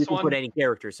fighting on game, this you can one? put any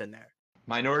characters in there.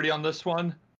 Minority on this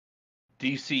one.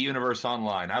 DC Universe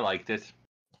Online. I liked it.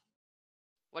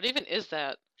 What even is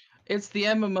that? It's the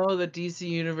MMO that DC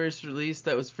Universe released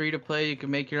that was free to play. You can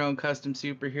make your own custom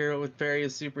superhero with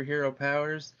various superhero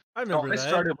powers. I No, remember I that.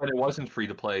 started, but it wasn't free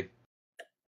to play.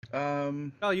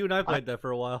 Oh, you and I played that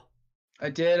for a while. I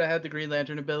did. I had the Green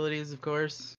Lantern abilities, of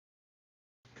course.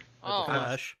 With Oh. the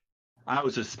Flash. I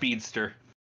was a speedster.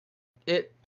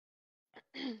 It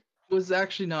was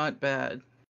actually not bad.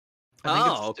 I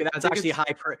think Oh, okay, I that's think actually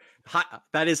it's-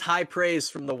 that is high praise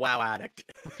from the WoW addict.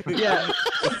 Yeah.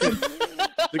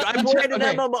 Like, I played an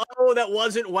Okay. MMO that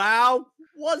wasn't WoW.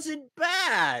 Wasn't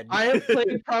bad. I have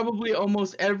played probably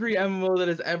almost every MMO that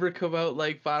has ever come out,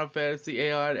 like Final Fantasy,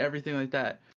 Aeon, everything like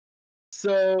that.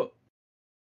 So,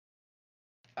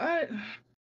 yeah,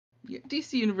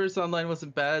 DC Universe Online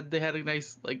wasn't bad. They had a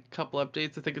nice like couple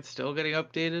updates. I think it's still getting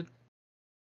updated.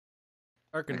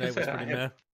 Arkham Like I Knight was said, pretty I meh.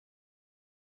 have-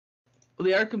 Well,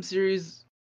 the Arkham series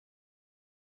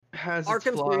has its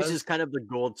Arkham flaws. series is kind of the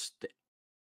gold.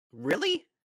 Really?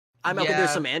 I mean, okay, there's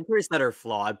Yeah. some entries that are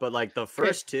flawed, but like the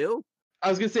first two, I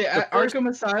was gonna say the first- Arkham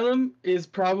Asylum is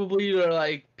probably the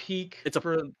like peak It's a-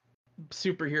 for a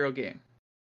superhero game.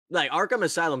 like Arkham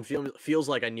Asylum feels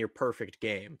like a near perfect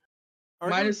game. Arkham-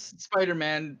 Minus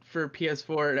Spider-Man for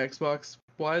PS4 and Xbox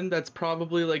One, that's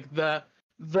probably like the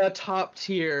top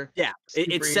tier. Yeah,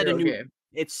 it set a superhero new game.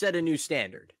 it set a new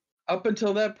standard. Up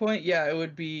until that point, yeah, it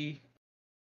would be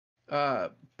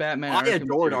Batman. I Arkham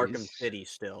adored series. Arkham City.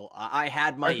 Still, I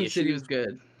had my Arkham issues. City was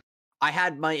good. I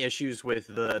had my issues with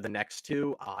the next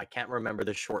two. I can't remember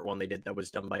the short one they did that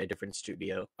was done by a different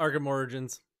studio. Arkham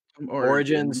Origins.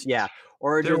 Origins, yeah,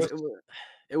 Origins. was-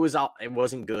 It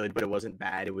wasn't good, but it wasn't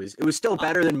bad. It was still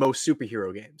better than most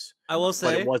superhero games, I will but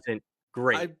say it wasn't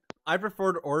great. I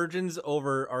preferred Origins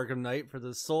over Arkham Knight for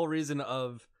the sole reason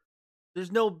of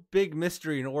there's no big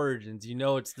mystery in Origins. You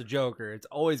know it's the Joker. It's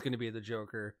always going to be the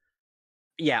Joker.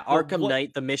 Yeah, But Arkham what-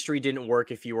 Knight, the mystery didn't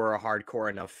work if you were a hardcore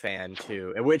enough fan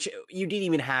too. Which you didn't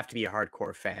even have to be a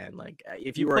hardcore fan. Like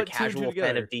if you You were a put two and two casual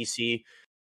fan together. of DC,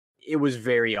 it was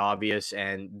very obvious,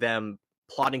 and them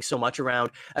plotting so much around,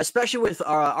 especially with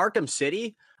Arkham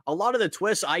City, a lot of the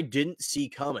twists I didn't see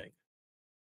coming.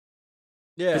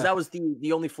 Yeah. Because that was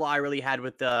the only flaw I really had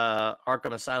with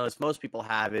Arkham Asylum. Most people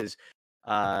have is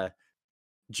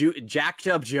jacked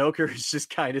up Joker is just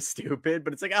kind of stupid,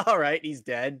 but it's like, all right, he's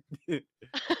dead.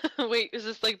 Wait, is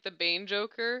this like the Bane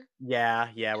Joker? yeah,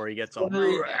 where he gets all.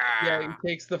 Yeah, he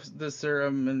takes the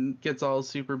serum and gets all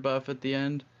super buff at the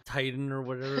end. Titan or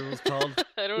whatever it was called.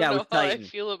 I don't Yeah, know with how Titan. I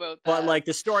feel about that. But like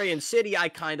the story in City, I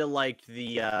kind of liked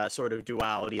the sort of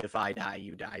duality if I die,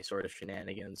 you die sort of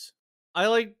shenanigans. The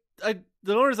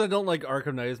only reason I don't like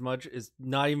Arkham Knight as much is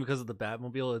not even because of the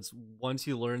Batmobile. It's once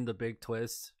you learn the big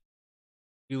twist,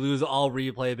 you lose all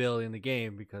replayability in the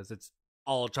game because it's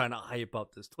all trying to hype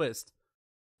up this twist.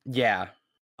 Yeah,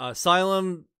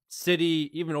 Asylum, City,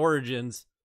 even Origins,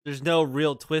 there's no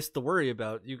real twist to worry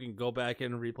about. You can go back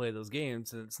in and replay those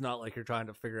games, and it's not like you're trying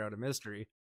to figure out a mystery.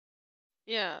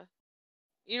 Yeah.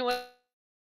 You know what?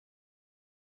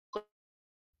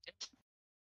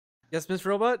 Yes, Miss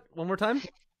Robot, one more time.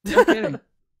 No kidding.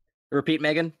 repeat,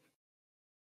 Megan.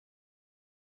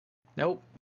 Nope.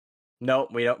 No,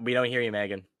 we don't hear you,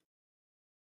 Megan.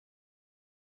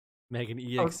 Megan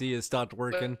EXE has stopped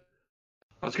working.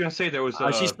 I was gonna say there was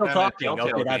a She's still Batman talking. Okay,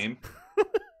 Telltale that's- game.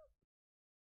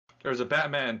 There was a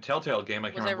Batman Telltale game. I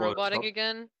can't Was I remember what it's robotic called.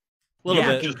 again? A little Yeah,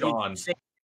 bit. Just gone.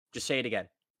 Just say it again,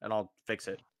 and I'll fix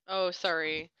it. Oh,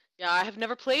 sorry. Yeah, I have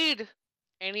never played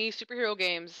any superhero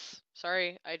games.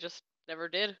 Sorry, I just never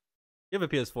did. You have a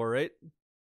PS4, right?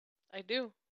 I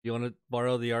do. You want to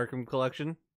borrow the Arkham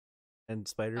collection and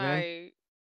Spider-Man?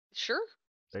 Sure.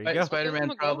 There you go. Spider-Man a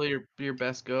go. probably your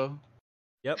best go.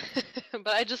 Yep.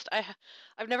 But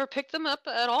I've never picked them up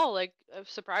at all. Like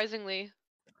surprisingly.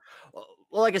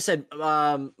 Well, like I said,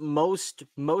 most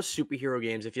superhero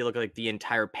games, if you look at like the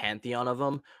entire pantheon of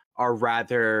them, are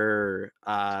rather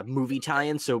movie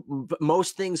tie-ins. So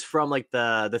most things from like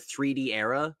the 3D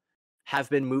era have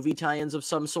been movie tie-ins of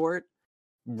some sort.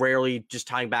 Rarely just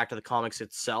tying back to the comics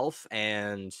itself,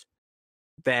 and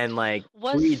then like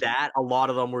pre that, a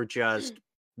lot of them were just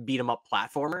beat 'em up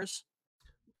platformers.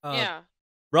 Yeah.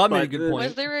 Rob made a But good point.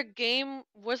 Was there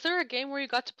a game where you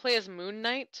got to play as Moon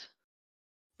Knight?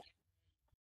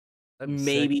 That'd be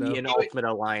Maybe sick, though. in Ultimate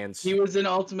Alliance. He was in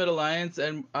Ultimate Alliance,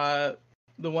 and the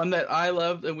one that I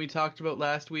loved and we talked about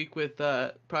last week with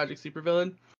Project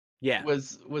Supervillain Yeah.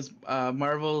 was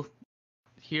Marvel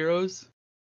Heroes,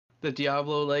 the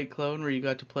Diablo-like clone where you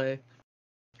got to play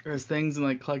as things and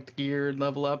like collect gear and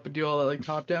level up and do all that like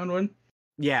top-down one.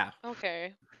 Yeah.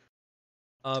 Okay.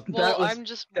 Uh, Well,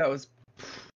 that was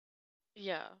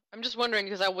Yeah, I'm just wondering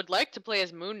because I would like to play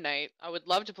as Moon Knight. I would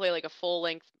love to play like a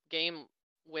full-length game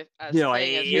with as No,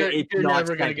 playing as you're it's you're not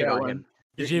never gonna expected get on one. him.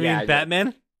 did you Yeah, mean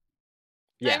Batman?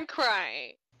 Yeah. I'm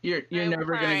crying. You're I'm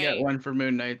never gonna get crying. one for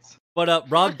Moon Knights. But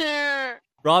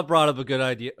Rob brought up a good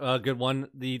idea, a good one.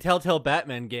 The Telltale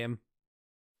Batman game.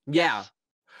 Yeah.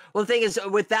 Well, the thing is,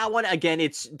 with that one, again,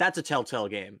 that's a Telltale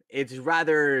game. It's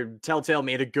rather Telltale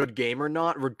made a good game or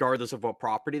not, regardless of what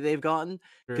property they've gotten.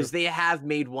 Because they have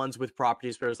made ones with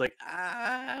properties where it's like,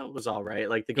 it was all right.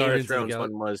 Like the Guardians Game of of the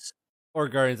Thrones one was, Or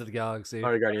Guardians of the Galaxy.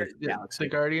 or Guardians of the The Galaxy.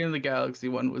 Guardian of the Galaxy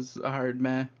one was a hard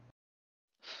meh.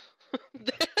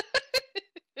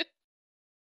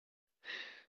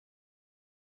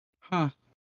 Huh.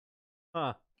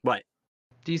 Huh. What?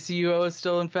 DCUO is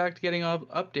still, in fact, getting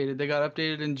updated. They got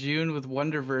updated in June with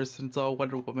Wonderverse, and it's all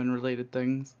Wonder Woman related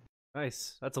things.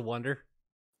 Nice. That's a wonder.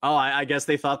 Oh, I guess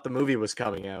they thought the movie was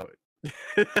coming out.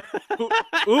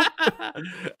 Oop.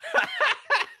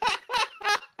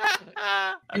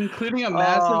 Including a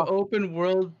massive open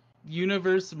world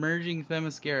universe merging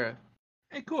Themyscira.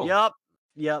 Hey, cool.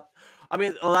 Yep. I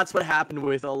mean, well, that's what happened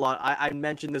with a lot. I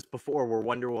mentioned this before, where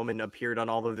Wonder Woman appeared on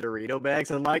all of the Dorito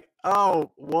bags, and I'm like, oh,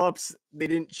 whoops! They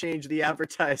didn't change the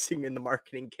advertising and the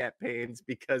marketing campaigns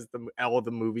because all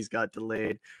the movies got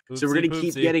delayed. So we're gonna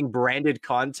keep getting branded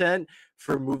content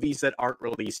for movies that aren't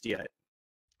released yet,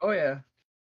 Oh, yeah.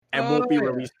 and won't be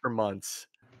released for months.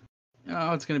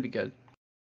 Oh, it's gonna be good.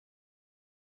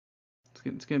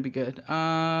 It's gonna be good.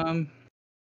 Yeah,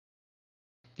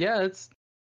 that's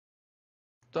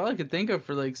all I could think of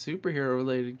for like superhero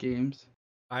related games.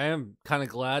 I am kind of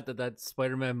glad that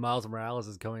Spider-Man Miles Morales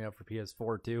is coming out for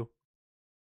PS4 too.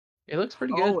 It looks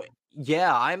pretty good. Oh,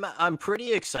 yeah, I'm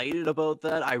pretty excited about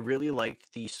that. I really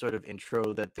liked the sort of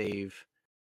intro that they've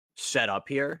set up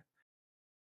here.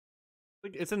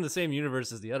 Like, it's in the same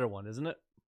universe as the other one, isn't it?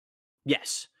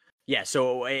 Yes. Yeah,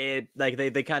 so it like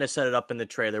they kind of set it up in the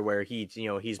trailer where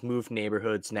he's moved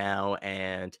neighborhoods now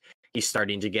and he's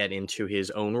starting to get into his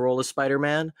own role as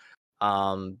Spider-Man.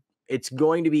 It's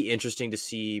going to be interesting to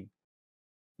see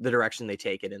the direction they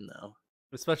take it in, though.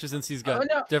 Especially since he's got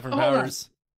no, different hold on. powers.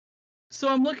 So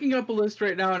I'm looking up a list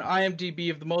right now on IMDb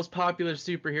of the most popular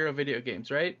superhero video games,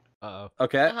 right? Uh-oh.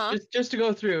 Okay, Uh-huh. Just to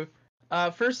go through.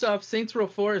 First off, Saints Row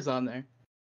 4 is on there.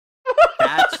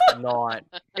 that's not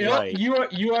You know, right.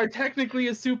 you are technically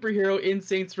a superhero in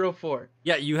Saints Row 4.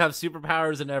 Yeah, you have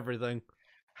superpowers and everything.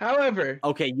 However,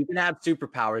 Okay, you can have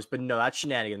superpowers, but no, that's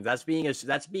shenanigans. That's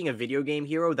being a video game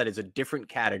hero. That is a different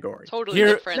category. Totally Here-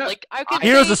 different. no, Like I could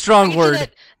Hero's say, a strong I could say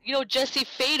word. that, Jesse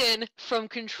Faden from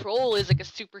Control is like a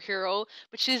superhero,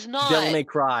 but she's not. Devil May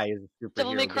Cry is a superhero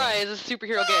Devil May Cry game. is a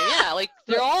superhero game. Yeah, like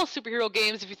they're all superhero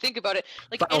games if you think about it.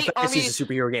 Like Final any Fantasy Army is a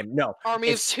superhero game. No, Army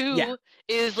of it's- Two yeah.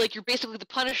 is like you're basically the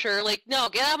Punisher. Like no,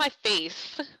 get out of my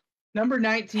face. number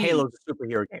 19. Halo's a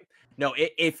superhero game. No,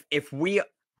 if we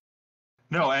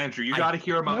No, Andrew, you got to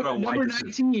hear about Number, why number this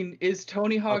is- 19 is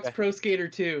Tony Hawk's Okay. Pro Skater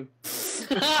 2.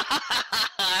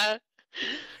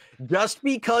 just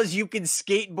because you can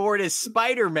skateboard as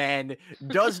Spider-Man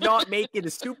does not make it a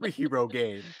superhero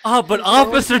game. Oh, but He's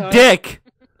Officer always Dick!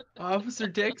 Officer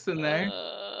Dick's in there.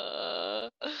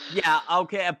 Yeah,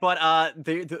 okay, but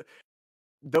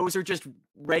those are just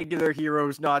regular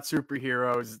heroes, not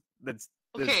superheroes. That's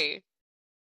Okay.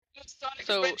 Sonic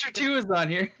So, Adventure 2 is on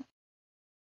here.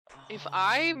 If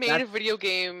I made a video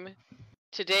game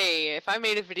today, if I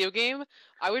made a video game,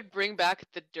 I would bring back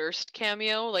the Durst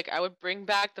cameo. Like, I would bring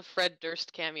back the Fred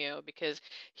Durst cameo because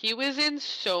he was in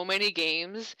so many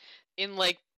games in,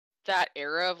 like, that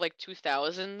era of, like,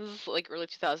 2000s, like, early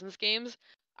 2000s games.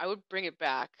 I would bring it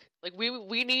back. Like,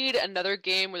 we need another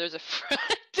game where there's a Fred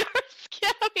Durst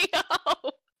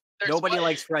cameo. Nobody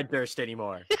likes Fred Durst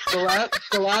anymore.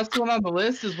 The last one on the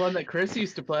list is one that Chris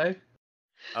used to play.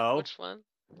 Oh, Which one?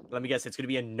 let me guess. It's going to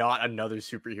be not another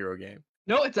superhero game.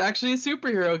 No, it's actually a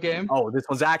superhero game. Oh, this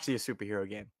one's actually a superhero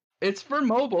game. It's for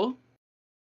mobile.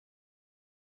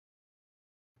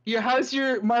 How's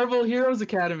your Marvel Heroes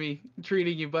Academy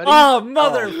treating you, buddy? Oh,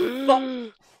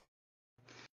 mother!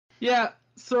 Yeah,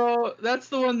 so that's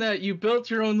the one that you built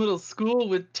your own little school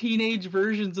with teenage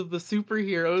versions of the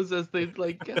superheroes as they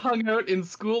like hung out in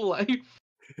school life.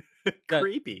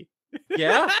 Creepy.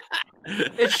 Yeah?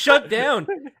 It's shut down.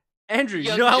 Andrew, you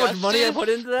Young know how much money I Justice? put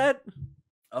into that?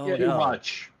 Oh, Yeah, Too no.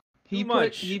 much. He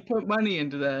put money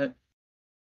into that.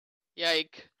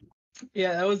 Yike.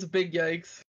 Yeah, that was a big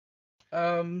yikes.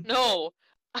 No,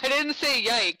 I didn't say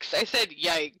yikes. I said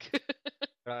yike.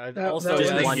 Also, that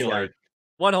Just was- one Singular. yard.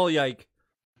 one whole yike.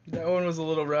 That one was a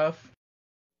little rough.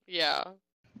 Yeah.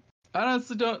 I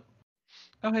honestly don't.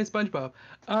 Oh, hey, SpongeBob.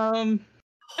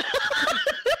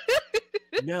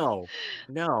 No.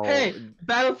 No. Hey,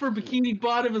 Battle for Bikini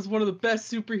Bottom is one of the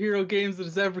best superhero games that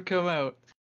has ever come out.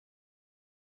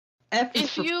 F is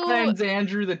If for you- friends,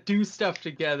 Andrew, that do stuff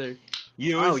together.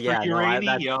 U Oh, is yeah, for no,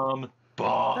 uranium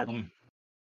bomb.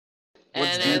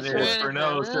 What's And And this it's it's for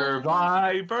no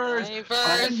survivors. And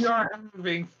Survivors. you're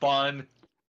having fun.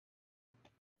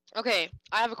 Okay,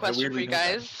 I have a question for weirdly you know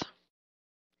that. guys.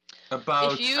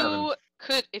 About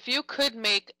If you could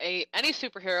make any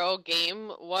superhero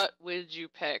game, what would you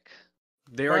pick?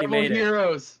 They already Marvel made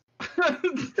Heroes.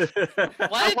 it. I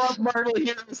What? want Marvel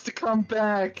Heroes to come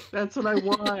back. That's what I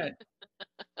want.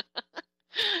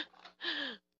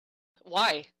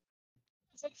 Why?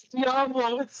 It's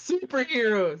Diablo with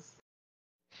superheroes.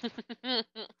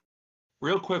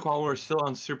 Real quick, while we're still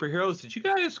on superheroes, did you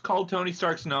guys call Tony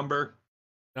Stark's number?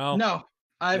 No. No,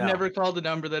 I've No. never called a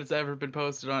number that's ever been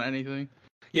posted on anything.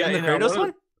 Yeah, In the in, Kratos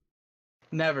one?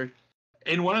 Never.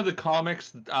 In one of the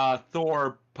comics,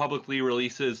 Thor publicly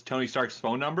releases Tony Stark's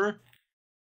phone number,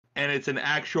 and it's an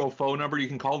actual phone number you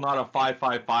can call, not a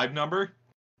 555 number.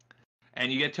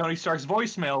 And you get Tony Stark's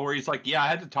voicemail where he's like, "Yeah, I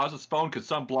had to toss his phone because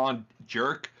some blonde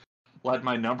jerk let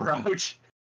my number out."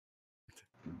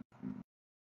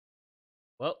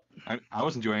 Well, I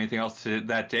wasn't doing anything else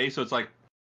that day, so it's like,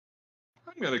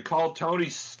 I'm gonna call Tony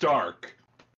Stark.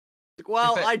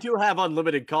 Well, In fact- I do have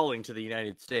unlimited calling to the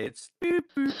United States. It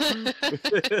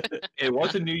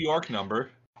was a New York number,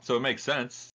 so it makes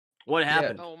sense. What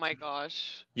happened? Oh my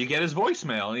gosh. You get his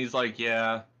voicemail, and he's like,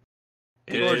 "Yeah,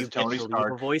 it Did you is get Tony to leave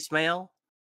Stark." a voicemail?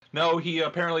 No, he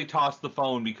apparently tossed the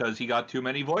phone because he got too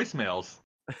many voicemails.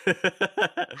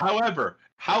 However,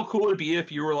 how cool would it be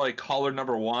if you were like caller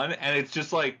number one, and it's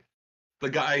just like the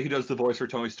guy who does the voice for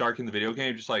Tony Stark in the video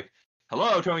game, just like,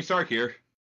 "Hello, Tony Stark here."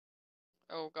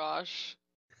 Oh gosh.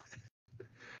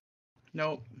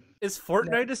 Nope. is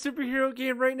Fortnite a superhero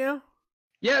game right now?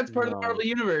 Yeah, it's part of the No. Marvel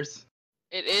Universe.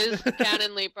 It is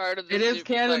canonly part of the It is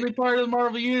canonly part of the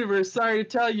Marvel Universe. Sorry to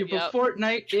tell you, Yep. but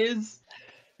Fortnite is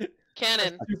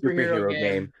canon. a superhero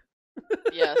game.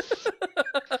 Yes.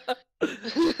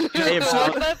 Hey, What's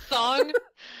Bob. that song?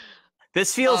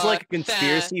 This feels like a Sad.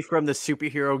 conspiracy from the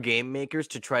superhero game makers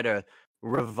to try to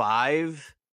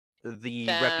revive the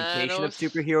reputation of Thanos.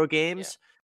 superhero games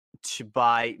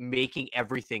by making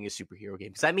everything a superhero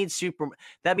game. 'Cause that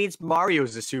means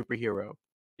Mario's a superhero.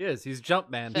 Yes, he's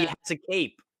Jumpman. He has a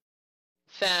cape.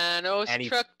 Thanos And he-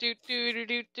 truck do do do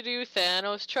do do do.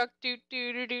 Thanos truck do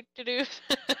do do do do do.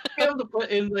 Be able to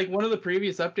play, in like one of the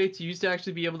previous updates, you used to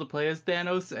actually be able to play as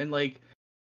Thanos, and like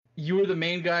you were the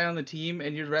main guy on the team,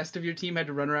 and your rest of your team had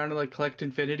to run around and like collect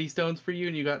Infinity Stones for you,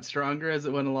 and you got stronger as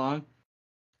it went along.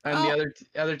 And the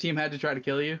Oh. other team had to try to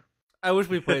kill you. I wish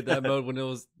we played that mode when it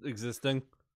was existing.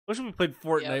 Wish we played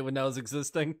Fortnite Yep. when that was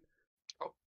existing.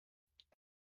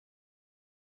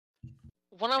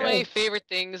 One of my favorite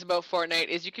things about Fortnite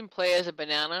is you can play as a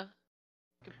banana.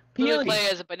 Peely. Literally play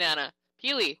as a banana.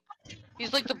 Peely.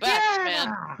 He's like the best,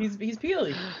 man. He's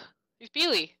Peely. He's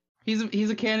Peely. He's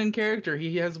a canon character.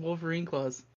 He has Wolverine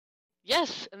claws.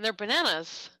 Yes, and they're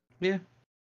bananas. Yeah.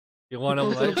 You want to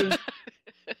Cool like? little-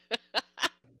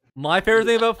 My favorite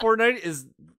thing about Fortnite is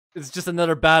it's just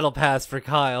another battle pass for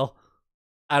Kyle,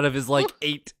 out of his like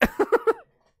 8.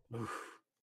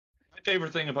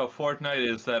 favorite thing about Fortnite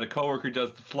is that a coworker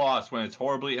does the floss when it's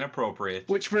horribly inappropriate.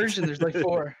 Which version? There's like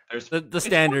 4. There's The it's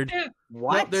standard, Fortnite.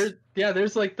 What? No,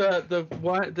 there's like the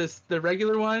one the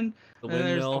regular one, the and then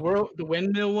there's windmill. the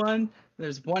windmill one.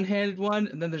 There's one-handed one,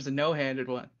 and then there's a no-handed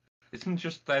one. Isn't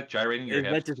just that gyrating your Is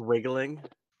that hips? just wiggling?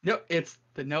 No, it's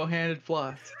the no-handed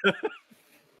floss.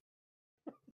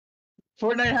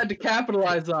 Fortnite had to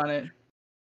capitalize on it.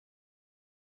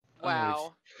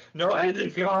 Wow.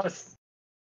 No-handed floss.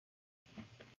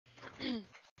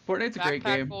 Fortnite's a great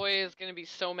Backpack game. Boy is gonna be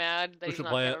so mad that We he's should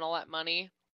not play it. getting all that money.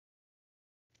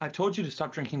 I told you to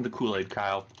stop drinking the Kool-Aid,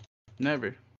 Kyle.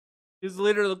 Never. He's the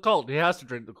leader of the cult. He has to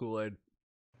drink the Kool-Aid.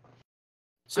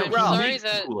 So, I'm Rob, sorry Makes the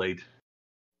that- Kool-Aid.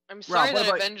 I'm sorry what that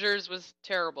about- Avengers was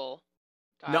terrible.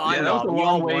 no, Kyle. I Yeah, that know. was a We long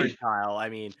all wait. warned Kyle. I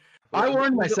mean, I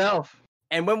warned myself.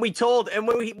 And when we told, and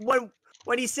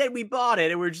when he said we bought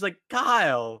it, and we were just like,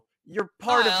 Kyle, you're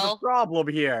part of the Kyle. problem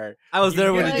here. I was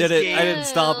there when he guys did it. I didn't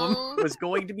stop him. It was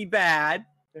going to be bad.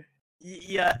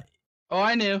 Yeah, Oh,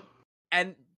 I knew.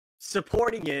 and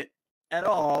supporting it at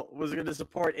all was going to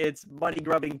support its money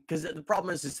grubbing. Because the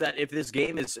problem is that if this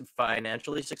game is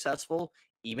financially successful,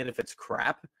 even if it's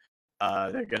crap,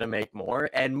 they're going to make more,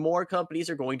 and more companies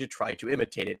are going to try to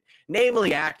imitate it,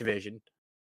 namely Activision.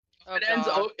 Oh, It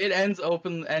God. ends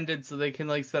open-ended, so they can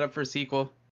like set up for a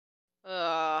sequel.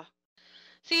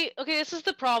 See, okay, this is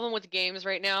the problem with games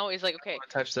right now. Is like, okay,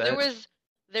 Touch that.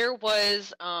 there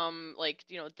was like,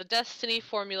 you know, the Destiny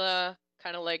formula,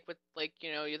 kind of like with like,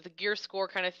 you know, the gear score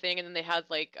kind of thing, and then they had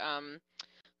like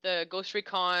the Ghost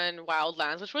Recon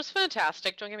Wildlands, which was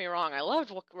fantastic. Don't get me wrong, I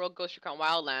loved Ghost Recon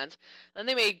Wildlands. Then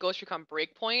they made Ghost Recon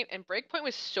Breakpoint, and Breakpoint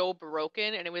was so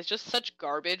broken, and it was just such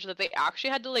garbage that they actually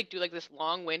had to like do like this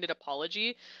long-winded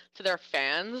apology to their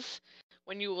fans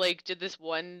when you like did this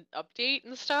one update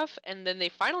and stuff, and then they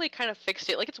finally kind of fixed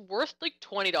it. Like it's worth like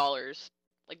 $20.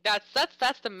 Like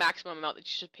that's the maximum amount that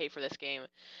you should pay for this game.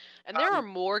 And there are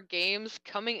more games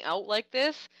coming out like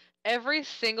this every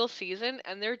single season,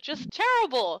 and they're just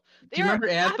terrible. They Do you remember are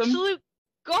Anthem? absolute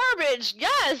garbage.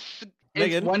 Yes. It's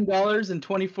Megan?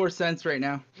 $1.24 right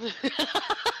now.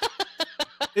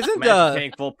 Isn't Imagine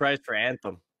paying full price for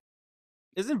Anthem.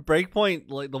 isn't Breakpoint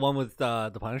like the one with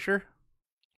the Punisher?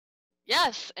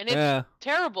 Yes, and it's Yeah.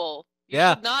 terrible. You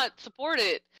Yeah. should not support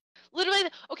it. Literally,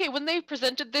 okay, when they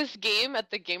presented this game at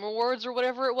the Game Awards or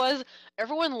whatever it was,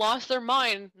 everyone lost their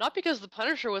mind, not because the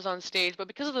Punisher was on stage, but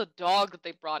because of the dog that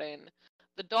they brought in.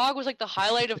 The dog was like the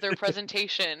highlight of their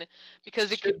presentation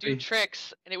because it could do Should be.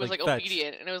 tricks and it was Like like fetch.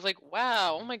 obedient, and it was like,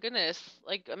 wow, oh my goodness,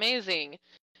 like amazing.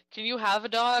 Can you have a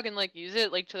dog and like use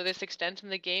it like to this extent in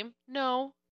the game?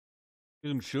 No. You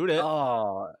can shoot it.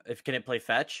 Oh, can it play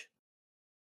fetch?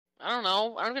 I don't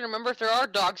know. I don't even remember if there are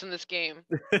dogs in this game.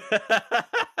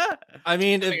 I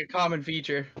mean, It's like a common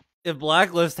feature. if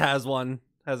Blacklist has one,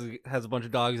 has a bunch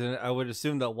of dogs in it, I would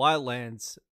assume that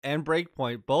Wildlands and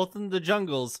Breakpoint, both in the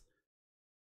jungles,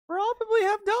 probably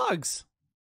have dogs.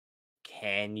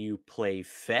 Can you play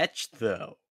fetch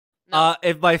though? No.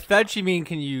 If by fetch you mean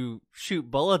can you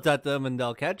shoot bullets at them and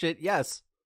they'll catch it? Yes.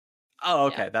 Oh,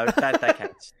 okay, that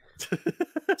counts.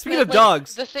 Speaking Yeah, of like,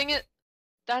 dogs, the thing is,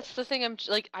 that's the thing.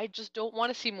 Like, I just don't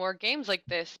want to see more games like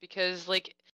this because,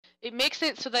 like, it makes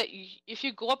it so that if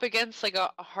you go up against like a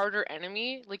harder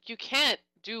enemy, like you can't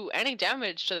do any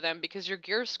damage to them because your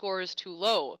gear score is too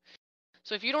low.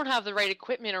 So if you don't have the right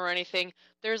equipment or anything,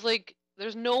 there's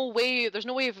no way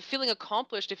of feeling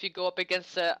accomplished if you go up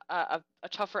against a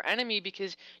tougher enemy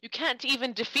because you can't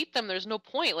even defeat them. There's no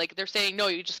point. Like they're saying, no,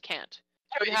 you just can't.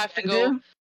 You have to can go. do?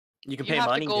 You can You pay have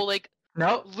money. to go like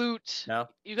No. loot. No.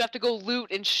 You have to go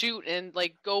loot and shoot and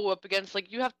like go up against like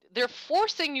they're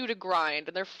forcing you to grind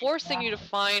and they're forcing you to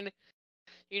find,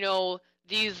 you know,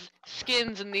 these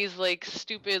skins and these like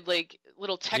stupid like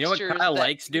little You know what textures Kyle that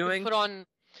likes you can doing? put on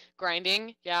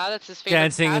grinding. Yeah, that's his favorite.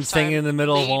 dancing and singing in the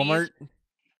middle of Walmart.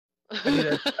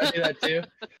 I do that too.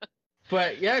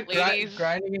 But yeah, Ladies.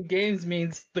 grinding in games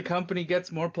means the company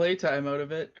gets more playtime out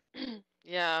of it.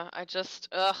 Yeah, I just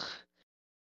ugh.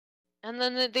 And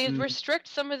then they Mm. restrict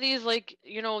some of these, like,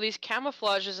 you know, these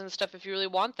camouflages and stuff if you really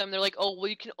want them. They're like, oh, well,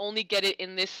 you can only get it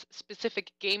in this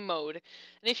specific game mode.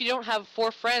 And if you don't have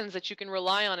 4 friends that you can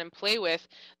rely on and play with,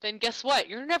 then guess what?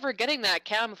 You're never getting that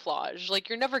camouflage. Like,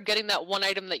 you're never getting that one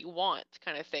item that you want,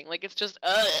 kind of thing. Like, it's just,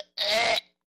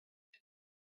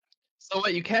 So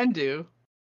what you can do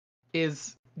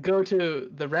is go to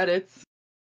the Reddits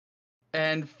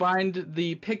and find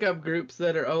the pickup groups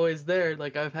that are always there,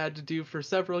 like I've had to do for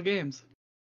several games.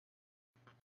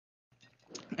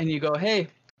 And you go, hey,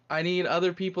 I need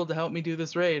other people to help me do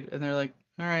this raid. And they're like,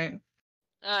 all right.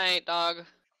 Alright, dog.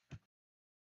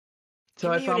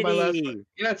 I found my last. Community.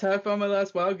 Yeah, that's how I found my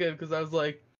last WoW game because I was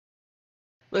like,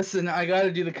 listen, I got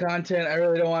to do the content. I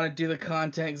really don't want to do the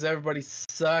content because everybody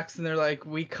sucks, and they're like,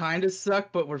 we kind of suck,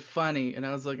 but we're funny. And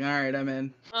I was like, all right, I'm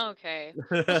in. Okay.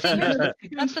 Well, see,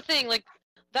 that's the thing. Like,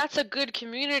 that's a good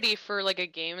community for like a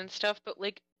game and stuff. But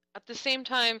like at the same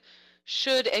time,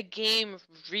 should a game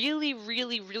really,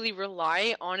 really, really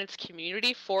rely on its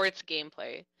community for its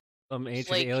gameplay? Some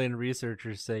ancient Like- alien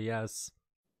researchers say yes.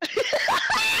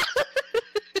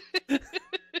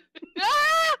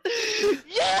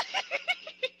 Yeah!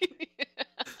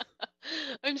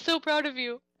 I'm so proud of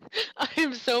you. I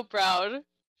am so proud.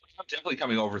 I'm definitely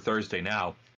coming over Thursday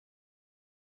now,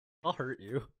 I'll hurt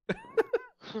you.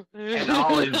 and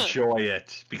I'll enjoy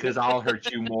it because I'll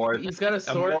hurt you more He's got a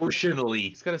sword. emotionally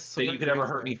He's got a than sword. you could ever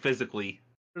hurt me physically.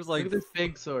 There's Look like at this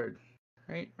big sword,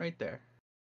 right there.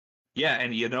 Yeah,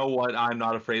 and you know what I'm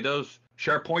not afraid of?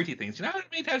 Sharp, pointy things. You know how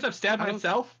many times I've stabbed I don't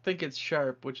myself? I think it's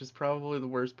sharp, which is probably the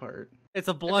worst part. it's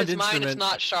a If blunt it's mine, instrument. it's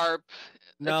not sharp.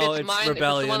 No, if it's it's mine, if it's the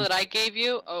rebellion. one that I gave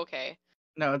you, okay.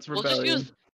 No, it's We'll rebellion.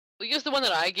 just use the one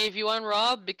that I gave you on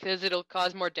Rob because it'll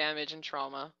cause more damage and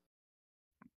trauma.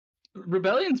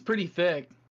 Rebellion's pretty thick.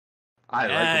 I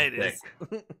Yeah, like it it is.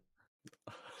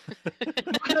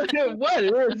 thick. What?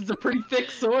 It is. It's a pretty thick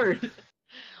sword.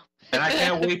 And I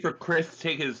can't wait for Chris to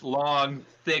take his long,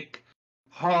 thick,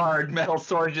 hard metal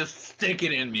sword and just stick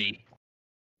it in me.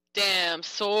 Damn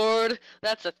sword,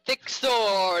 that's a thick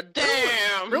sword.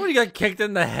 Damn. Remember when you got kicked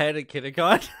in the head at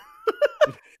KidCon?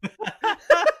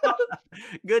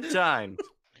 Good time.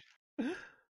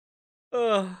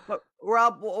 Ugh. But,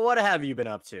 Rob, what have you been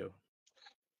up to?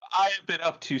 I have been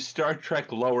up to Star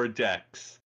Trek Lower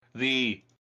Decks, the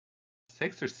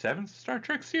 6th or 7th Star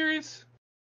Trek series.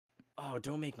 Oh,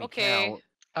 don't make me Okay. count.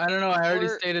 I don't know. I already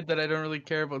We're- stated that I don't really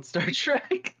care about Star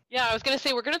Trek. Yeah, I was gonna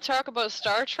say we're gonna talk about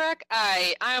Star Trek.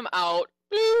 I'm out.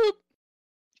 Bloop.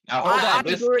 Now hold I on,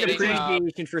 this, grew an kidding, Rob.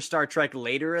 appreciation for Star Trek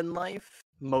later in life,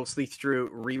 mostly through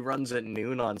reruns at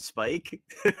noon on Spike.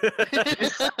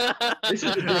 this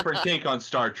is a different take on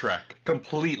Star Trek,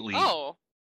 completely. Oh.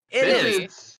 It This is. Really?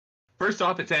 First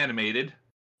off, it's animated.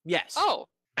 Yes. Oh.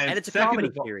 and it's a second comedy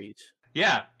of all- series.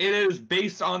 Yeah, it is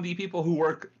based on the people who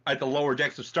work at the lower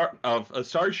decks of a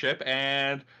starship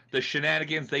and the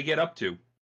shenanigans they get up to.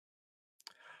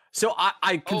 So I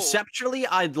Oh. conceptually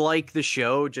I'd like the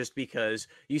show just because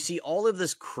you see all of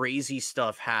this crazy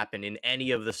stuff happen in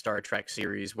any of the Star Trek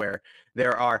series where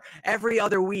there are every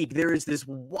other week there is this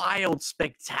wild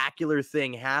spectacular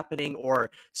thing happening or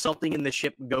something in the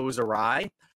ship goes awry.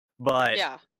 But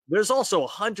Yeah. there's also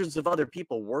hundreds of other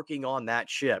people working on that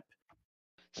ship.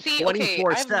 See, okay,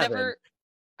 24/7.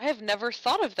 I have never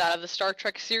thought of that of the Star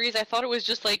Trek series. I thought it was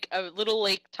just like a little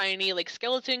like tiny like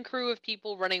skeleton crew of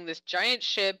people running this giant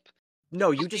ship.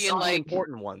 No, you Just just being saw the like-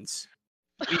 important ones.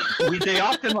 They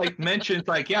often like mention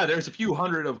like, yeah, there's a few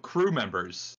hundred of crew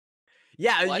members.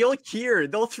 Yeah, What? you'll hear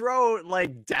they'll throw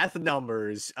like death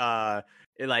numbers,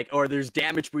 like or there's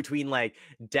damage between like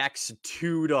decks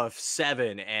 2 to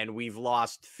 7, and we've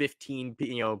lost 15,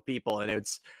 people, and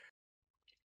it's.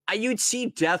 You'd see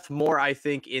death more, I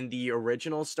think, in the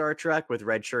original Star Trek with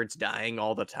red shirts dying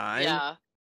all the time. Yeah.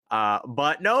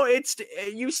 But no,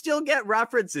 you still get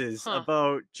references Huh.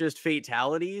 about just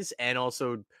fatalities, and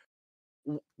also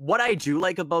what I do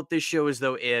like about this show is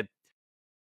though it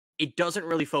doesn't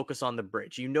really focus on the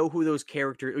bridge. You know who those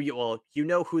characters, well, you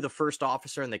know who the first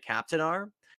officer and the captain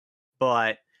are,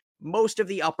 but most of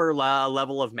the upper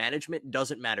level of management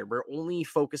doesn't matter. We're only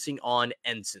focusing on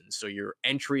ensigns, so your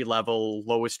entry level,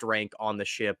 lowest rank on the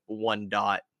ship, 1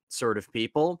 dot sort of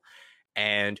people.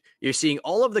 And you're seeing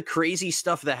all of the crazy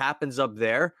stuff that happens up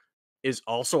there is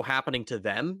also happening to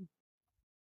them.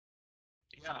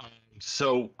 Yeah.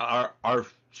 So our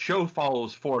show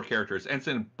follows 4 characters: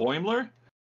 Ensign Boimler,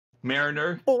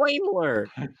 Mariner, Boimler!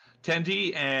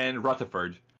 Tendi, and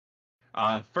Rutherford.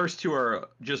 First 2 are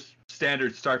just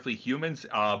standard Starfleet humans.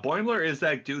 Boimler is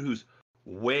that dude who's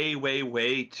way, way,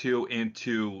 way too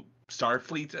into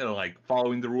Starfleet and like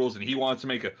following the rules, and he wants to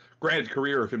make a grand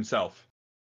career of himself.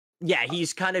 Yeah,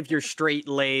 he's kind of your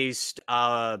straight-laced, he's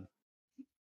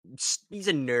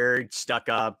a nerd, stuck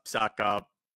up.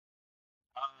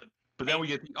 But then we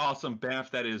get the awesome Banff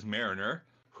that is Mariner,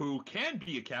 who can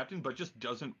be a captain, but just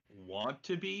doesn't want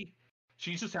to be.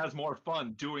 She just has more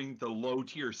fun doing the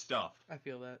low-tier stuff. I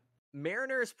feel that.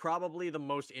 Mariner is probably the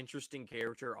most interesting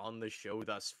character on the show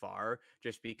thus far,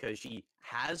 just because she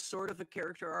has sort of a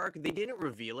character arc. They didn't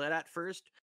reveal it at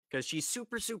first, because she's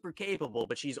super, super capable,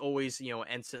 but she's always,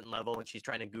 ensign level, and she's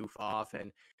trying to goof off,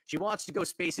 and she wants to go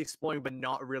space exploring, but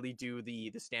not really do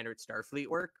the standard Starfleet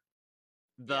work.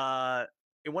 The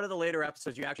in one of the later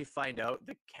episodes, you actually find out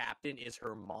the captain is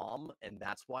her mom, and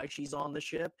that's why she's on the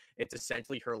ship. It's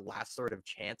essentially her last sort of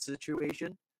chance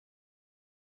situation.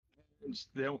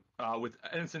 With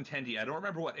Ensign Tendi, I don't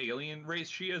remember what alien race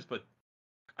she is, but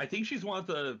I think she's one of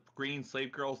the green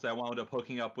slave girls that wound up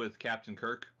hooking up with Captain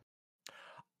Kirk.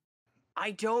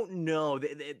 I don't know.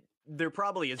 There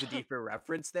probably is a deeper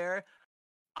reference there.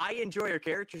 I enjoy her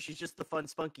character. She's just the fun,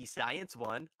 spunky science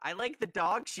one. I like the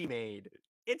dog she made.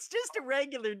 It's just a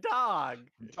regular dog.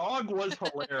 Dog was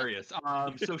hilarious.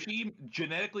 So she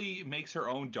genetically makes her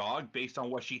own dog based on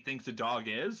what she thinks a dog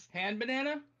is. Hand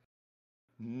banana?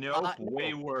 No,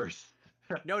 way worse.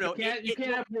 No. You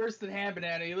can't have worse than hand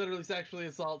banana. He literally sexually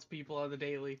assaults people on the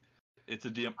daily. It's a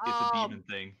demon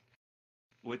thing.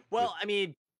 I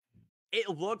mean, it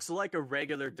looks like a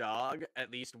regular dog, at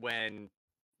least when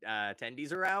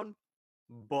Tendy's around,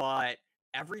 but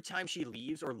every time she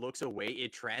leaves or looks away,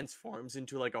 it transforms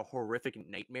into like a horrific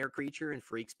nightmare creature and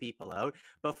freaks people out.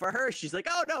 But for her, she's like,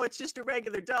 oh no, it's just a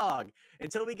regular dog.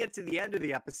 Until we get to the end of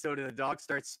the episode and the dog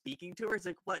starts speaking to her. It's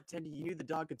like, what, Tendy, you knew the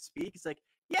dog could speak? It's like,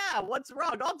 yeah, what's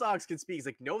wrong? All dogs can speak. It's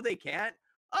like, no, they can't.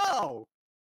 Oh,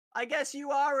 I guess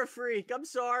you are a freak. I'm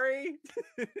sorry.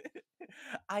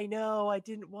 I know, I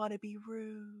didn't want to be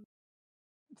rude.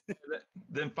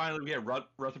 Then finally we have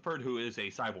Rutherford, who is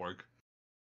a cyborg.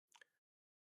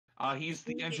 He's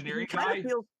the engineering guy.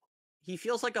 He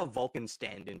feels like a Vulcan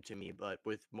stand-in to me, but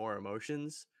with more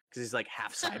emotions, because he's like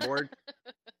half cyborg.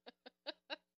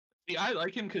 See, I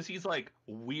like him because he's like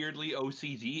weirdly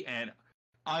OCD, and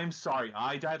I'm sorry,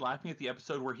 I died laughing at the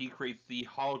episode where he creates the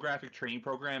holographic training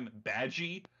program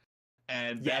Badgie,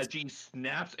 and Badgie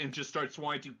snaps and just starts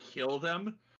wanting to kill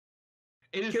them.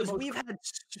 It is because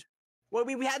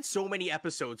we had so many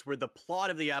episodes where the plot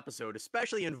of the episode,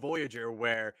 especially in Voyager,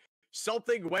 where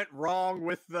something went wrong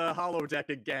with the holodeck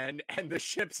again, and the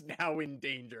ship's now in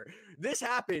danger. This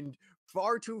happened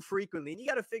far too frequently, and you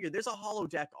got to figure there's a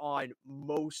holodeck on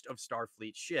most of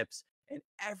Starfleet ships, and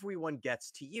everyone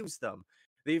gets to use them.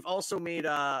 They've also made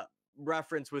a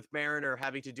reference with Mariner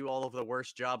having to do all of the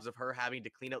worst jobs of her having to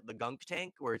clean out the gunk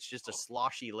tank, where it's just a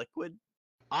sloshy liquid.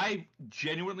 I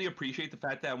genuinely appreciate the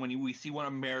fact that when we see one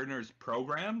of Mariner's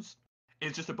programs,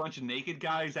 it's just a bunch of naked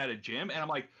guys at a gym, and I'm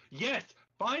like, yes,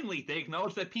 finally, they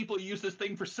acknowledge that people use this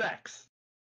thing for sex.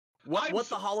 What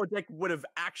the holodeck would have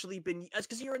actually been,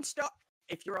 because you're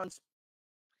if you're on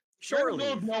shore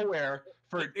leave, nowhere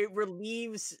it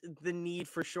relieves the need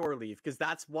for shore leave, because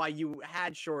that's why you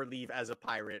had shore leave as a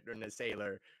pirate and a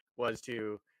sailor, was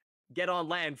to get on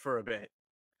land for a bit.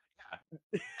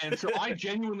 Yeah. And so I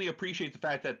genuinely appreciate the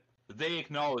fact that they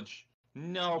acknowledge,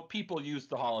 no, people use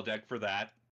the holodeck for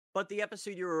that. But the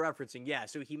episode you were referencing, yeah,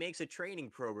 so he makes a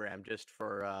training program just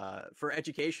for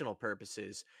educational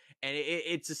purposes, and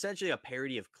it's essentially a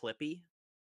parody of Clippy.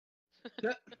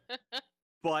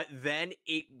 But then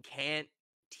it can't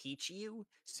teach you,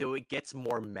 so it gets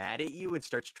more mad at you and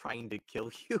starts trying to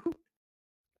kill you.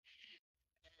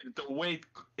 The way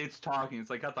it's talking, it's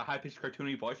like got the high-pitched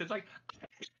cartoony voice. It's like,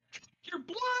 your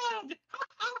blood!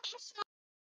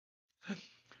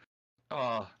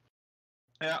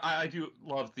 I do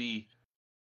love the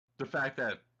fact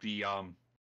that the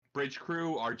bridge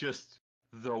crew are just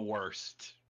the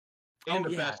worst in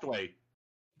the best way.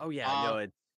 Oh yeah, no,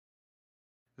 it's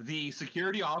the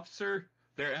security officer.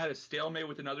 They're at a stalemate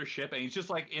with another ship, and he's just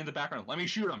like in the background. Let me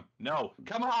shoot him. No,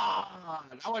 come on!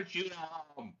 I want to shoot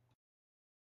him.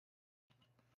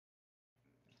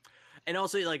 And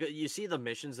also, like, you see the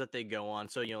missions that they go on.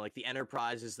 So, like, the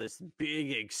Enterprise is this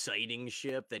big, exciting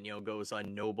ship that, goes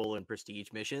on noble and prestige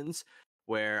missions,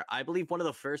 where I believe one of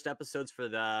the first episodes for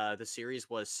the series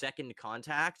was Second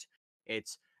Contact.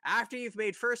 It's after you've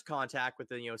made first contact with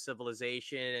the,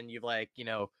 civilization, and you've, like,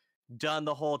 done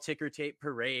the whole ticker tape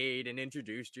parade and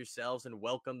introduced yourselves and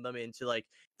welcomed them into, like,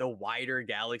 the wider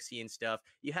galaxy and stuff.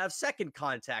 You have Second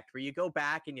Contact, where you go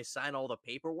back and you sign all the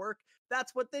paperwork.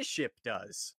 That's what this ship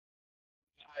does.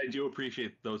 I do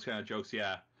appreciate those kind of jokes,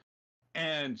 yeah.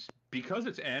 And because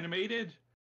it's animated,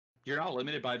 you're not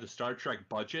limited by the Star Trek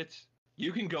budget.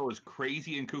 You can go as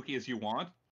crazy and kooky as you want,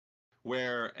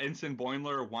 where Ensign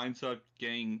Boimler winds up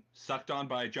getting sucked on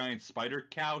by a giant spider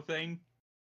cow thing.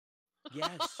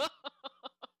 Yes.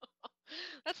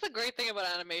 That's the great thing about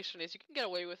animation, is you can get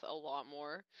away with a lot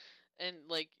more, and,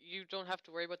 like, you don't have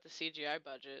to worry about the CGI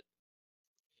budget.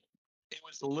 It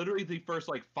was literally the first,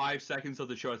 5 seconds of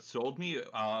the show that sold me,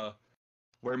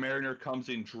 where Mariner comes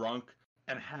in drunk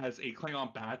and has a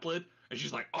Klingon batlet, and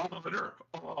she's like,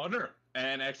 honor,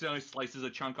 and accidentally slices a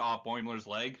chunk off Boimler's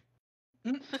leg.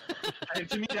 And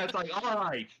to me, that's like, all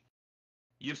right,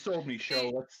 You've sold me, show.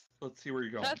 Hey, Let's see where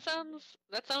you're going. that sounds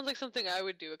like something I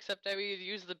would do, except I would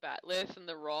use the batleth in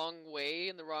the wrong way,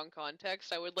 in the wrong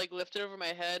context. I would like lift it over my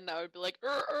head, and I would be like,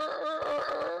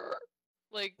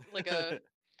 like a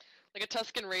like a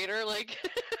Tusken Raider, like.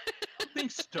 I think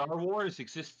Star Wars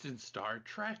exists in Star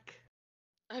Trek.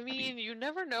 I mean, you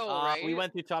never know, We right?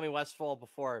 went through Tommy Westfall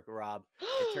before, Rob.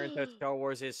 It turns out Star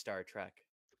Wars is Star Trek.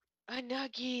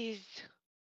 Nuggies.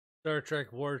 Star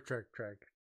Trek, War Trek.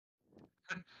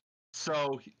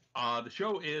 So, the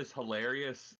show is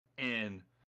hilarious, and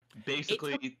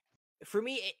basically, For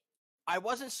me, I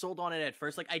wasn't sold on it at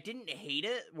first. Like, I didn't hate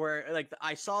it. Where like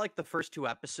I saw like the first 2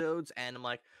 episodes, and I'm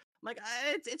like,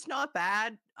 it's not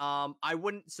bad. I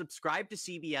wouldn't subscribe to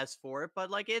CBS for it, but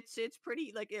like it's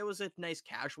pretty. Like it was a nice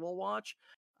casual watch.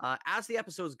 As the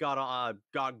episodes got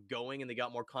going and they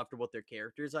got more comfortable with their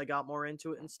characters, I got more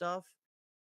into it and stuff.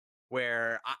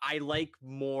 Where I like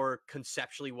more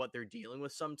conceptually what they're dealing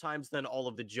with sometimes than all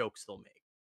of the jokes they'll make.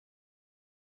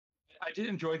 I did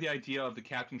enjoy the idea of the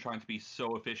captain trying to be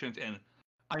so efficient, and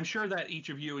I'm sure that each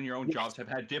of you in your own jobs have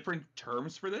had different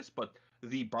terms for this, but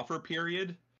the buffer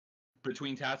period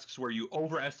between tasks where you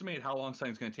overestimate how long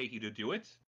something's going to take you to do it,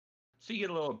 so you get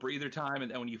a little breather time,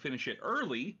 and then when you finish it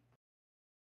early,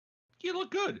 you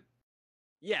look good.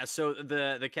 Yeah, so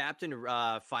the captain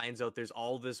finds out there's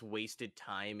all this wasted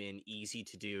time in easy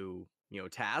to do,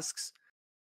 tasks,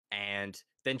 and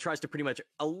then tries to pretty much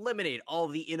eliminate all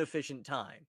the inefficient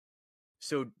time.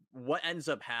 So what ends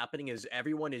up happening is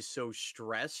everyone is so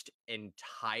stressed and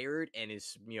tired and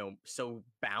is, so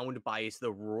bound by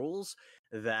the rules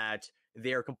that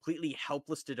they are completely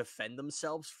helpless to defend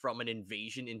themselves from an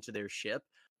invasion into their ship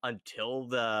until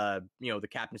the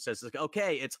captain says, like,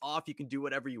 okay, it's off, you can do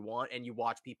whatever you want, and you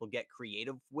watch people get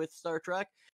creative with Star Trek.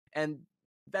 And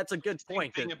that's a good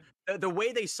point. The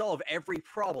way they solve every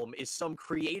problem is some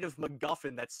creative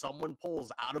MacGuffin that someone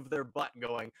pulls out of their butt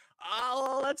going,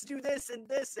 oh, let's do this, and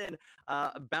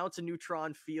bounce a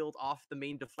neutron field off the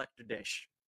main deflector dish.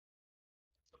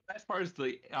 As far as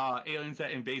the aliens that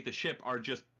invade the ship are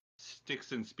just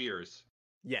sticks and spears.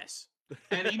 Yes.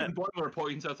 And even Boiler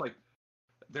points out, like,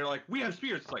 they're like, we have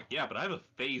spears. It's like, yeah, but I have a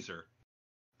phaser.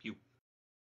 Pew.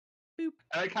 Boop.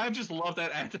 And I kind of just love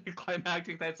that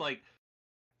anticlimactic. That's like,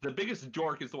 the biggest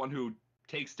dork is the one who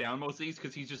takes down most of these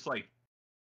because he's just like,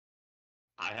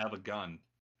 I have a gun.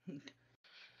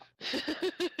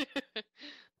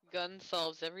 Gun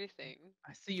solves everything.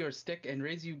 I see your stick and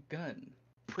raise you gun.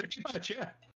 Pretty much, yeah.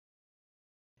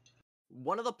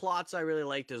 One of the plots I really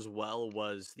liked as well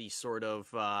was the sort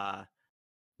of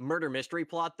murder mystery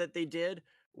plot that they did,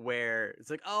 where it's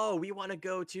like, oh, we want to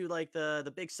go to like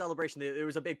the big celebration. There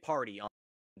was a big party on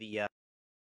the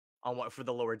for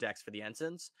the lower decks for the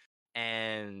ensigns,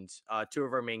 and 2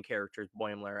 of our main characters,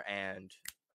 Boimler and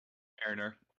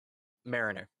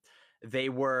Mariner, they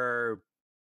were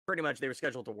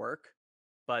scheduled to work,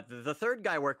 but the third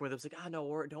guy working with him was like, oh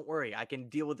no, don't worry, I can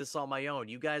deal with this on my own.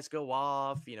 You guys go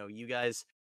off, you guys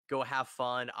go have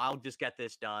fun. I'll just get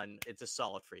this done. It's a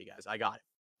solid for you guys. I got it.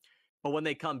 But when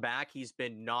they come back, he's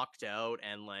been knocked out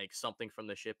and like something from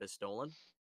the ship is stolen.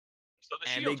 So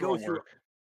the and shields they go won't through work.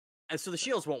 And so the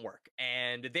shields won't work,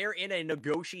 and they're in a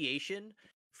negotiation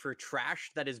for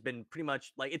trash that has been pretty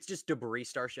much like, it's just debris,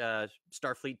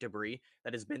 Starfleet debris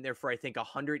that has been there for I think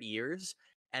 100 years,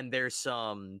 and there's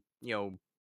some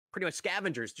pretty much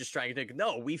scavengers just trying to think,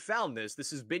 no, we found this. This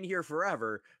has been here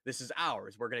forever. This is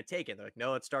ours. We're gonna take it. They're like,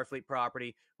 no, it's Starfleet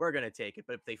property. We're gonna take it.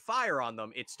 But if they fire on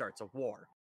them, it starts a war.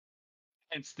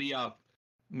 It's the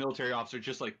military officer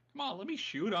just like, come on, let me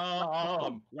shoot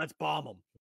him. Let's bomb them.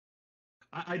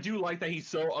 I do like that he's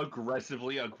so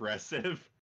aggressively aggressive.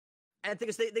 And the thing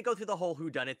is, they go through the whole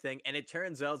whodunit thing, and it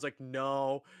turns out it's like,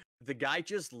 no, the guy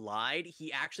just lied.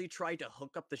 He actually tried to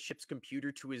hook up the ship's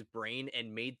computer to his brain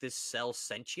and made this cell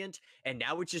sentient, and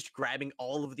now it's just grabbing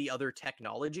all of the other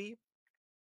technology.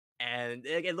 And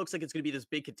it looks like it's going to be this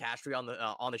big catastrophe on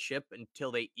the ship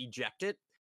until they eject it,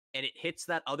 and it hits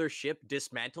that other ship,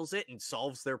 dismantles it, and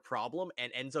solves their problem,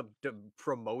 and ends up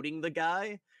promoting the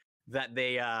guy that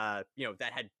they that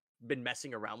had been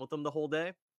messing around with them the whole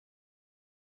day.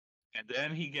 And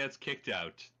then he gets kicked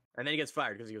out. And then he gets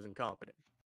fired because he was incompetent.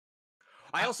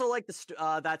 I also like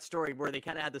that story where they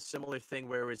kind of had the similar thing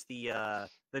where it was the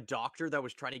doctor that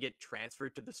was trying to get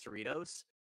transferred to the Cerritos,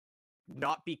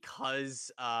 not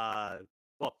because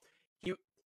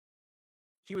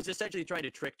he was essentially trying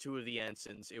to trick 2 of the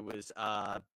ensigns. It was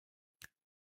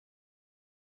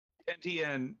Tendy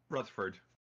and Rutherford.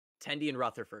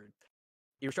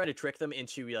 He was trying to trick them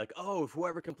into like, oh, if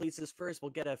whoever completes this first will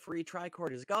get a free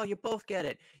tricorder. He's like, oh, you both get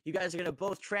it. You guys are going to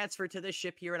both transfer to this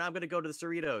ship here, and I'm going to go to the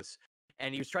Cerritos.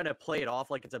 and he was trying to play it off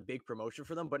like it's a big promotion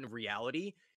for them, but in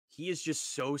reality, he is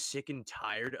just so sick and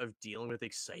tired of dealing with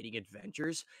exciting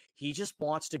adventures. He just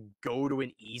wants to go to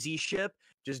an easy ship,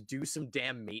 just do some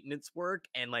damn maintenance work,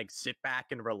 and like sit back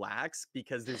and relax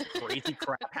because there's crazy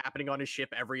crap happening on his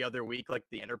ship every other week, like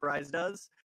the Enterprise does.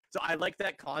 So I like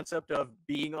that concept of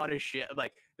being on a ship.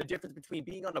 Like the difference between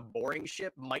being on a boring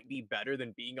ship might be better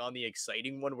than being on the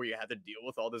exciting one where you have to deal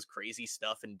with all this crazy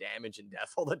stuff and damage and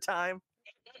death all the time.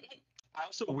 I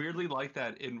also weirdly like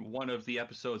that in one of the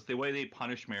episodes, the way they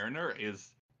punish Mariner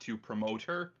is to promote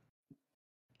her.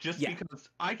 Just because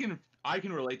I can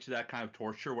relate to that kind of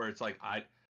torture where it's like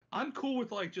I'm cool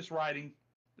with like just riding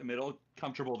the middle,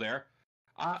 comfortable there.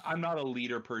 I'm not a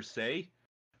leader per se.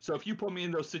 So if you put me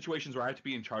in those situations where I have to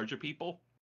be in charge of people,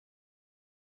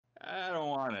 I don't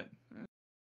want it.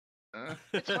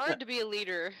 It's hard to be a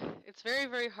leader. It's very,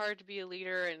 very hard to be a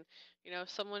leader, and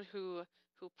someone who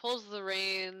pulls the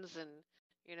reins and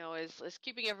is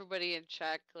keeping everybody in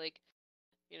check. Like,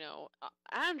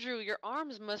 Andrew, your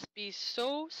arms must be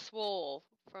so swole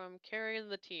from carrying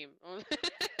the team. Oh,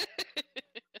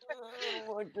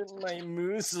 look at my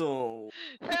muso.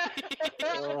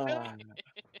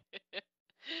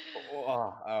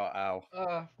 Ow.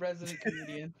 Resident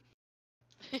comedian.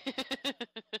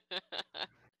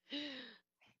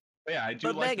 Yeah, I do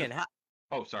But like Megan,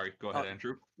 Oh, sorry. Go ahead,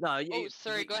 Andrew. No,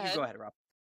 sorry, go ahead. Go ahead, Rob.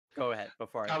 Go ahead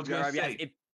before I was going to say, if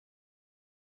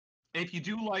if you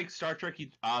do like Star Trek,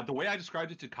 the way I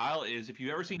described it to Kyle is if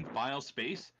you've ever seen Final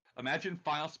Space, imagine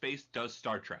Final Space does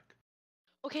Star Trek.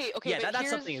 Okay, yeah, but that's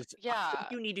something. I yeah.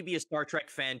 think you need to be a Star Trek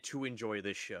fan to enjoy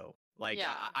this show. Like,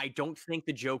 Yeah. I don't think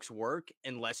the jokes work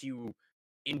unless you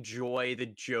enjoy the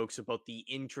jokes about the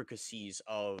intricacies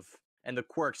of and the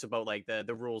quirks about like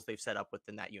the rules they've set up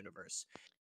within that universe.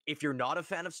 If you're not a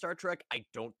fan of Star Trek, I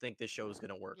don't think this show is going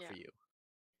to work for you.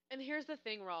 And here's the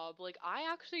thing, Rob. Like,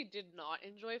 I actually did not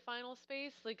enjoy Final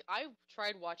Space. Like, I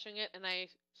tried watching it, and I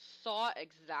saw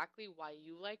exactly why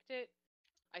you liked it.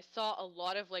 I saw a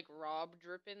lot of, like, Rob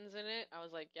drippings in it. I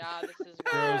was like, yeah, this is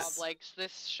why Rob Gross. likes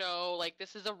this show. Like,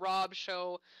 this is a Rob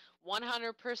show,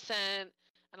 100%.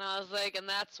 And I was like, and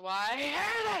that's why I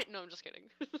hate it! No, I'm just kidding.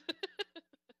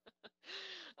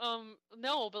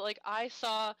 No, but like I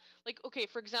saw, like, okay,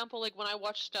 for example, like when I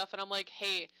watch stuff and I'm like,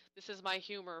 hey, this is my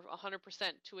humor 100%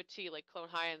 to a T, like Clone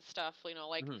High and stuff,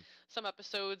 like some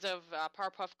episodes of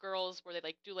Powerpuff Girls where they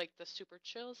like do like the super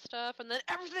chill stuff and then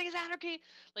everything is anarchy,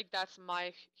 like that's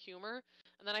my humor.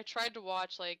 And then I tried to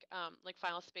watch like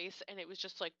Final Space and it was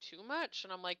just like too much,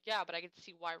 and I'm like, yeah, but I could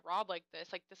see why Rob liked this.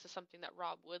 Like this is something that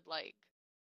Rob would like.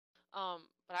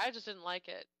 But I just didn't like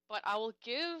it. But I will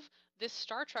give this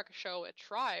Star Trek show a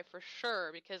try for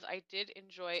sure because I did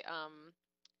enjoy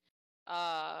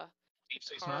Deep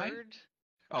Space Nine? Picard.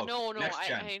 Oh, No, Next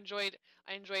Gen. I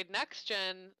enjoyed Next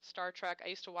Gen Star Trek. I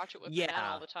used to watch it with my Yeah. Nana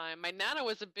all the time. My Nana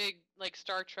was a big like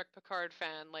Star Trek Picard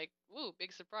fan. Like, woo,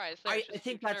 big surprise there. I She's a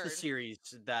think huge that's the nerd. series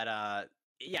that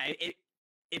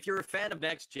if you're a fan of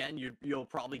Next Gen, you'll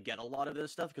probably get a lot of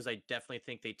this stuff because I definitely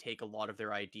think they take a lot of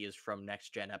their ideas from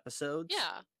Next Gen episodes.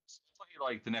 Yeah.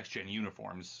 Like the Next Gen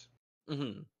uniforms.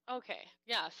 Mm-hmm. Okay,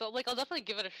 yeah. So like, I'll definitely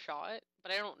give it a shot,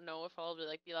 but I don't know if I'll be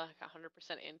like 100%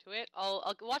 into it.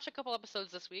 I'll watch a couple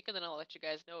episodes this week, and then I'll let you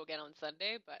guys know again on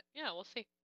Sunday. But yeah, we'll see.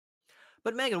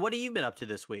 But Megan, what have you been up to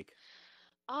this week?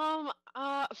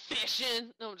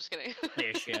 Fishing. No, I'm just kidding.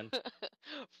 Fishing.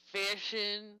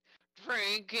 Fishing,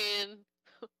 drinking,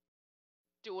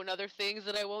 doing other things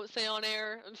that I won't say on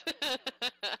air.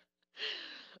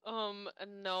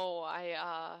 No,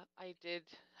 I did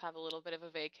have a little bit of a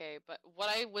vacay, but what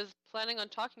I was planning on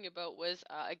talking about was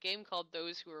a game called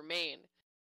Those Who Remain,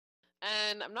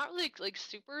 and I'm not really like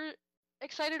super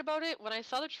excited about it. When I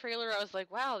saw the trailer, I was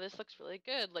like, wow, this looks really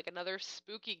good, like another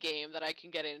spooky game that I can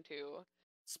get into.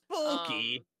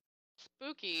 Spooky.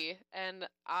 Spooky, and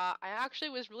I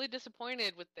actually was really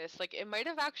disappointed with this. Like, it might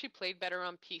have actually played better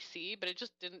on PC, but it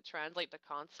just didn't translate to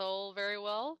console very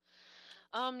well.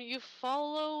 You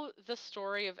follow the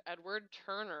story of Edward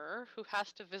Turner, who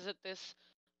has to visit this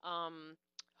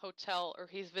hotel, or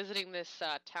he's visiting this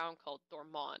town called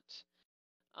Dormont.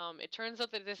 It turns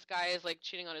out that this guy is like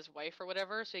cheating on his wife or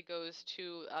whatever, so he goes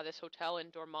to this hotel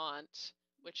in Dormont,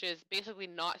 which is basically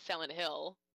not Silent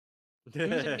Hill, to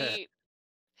meet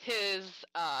his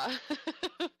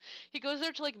he goes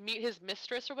there to like meet his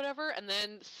mistress or whatever, and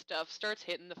then stuff starts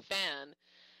hitting the fan.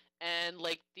 And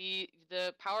like the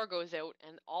power goes out,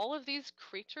 and all of these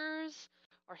creatures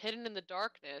are hidden in the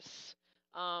darkness.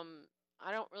 I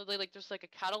don't really like. There's like a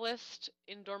catalyst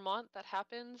in Dormont that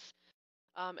happens,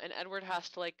 and Edward has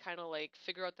to like kind of like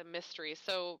figure out the mystery.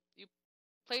 So you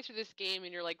play through this game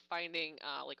and you're like finding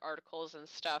like articles and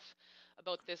stuff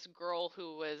about this girl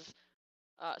who was.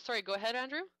 Sorry, go ahead,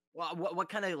 Andrew. Well, what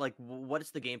kind of like what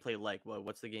is the gameplay like?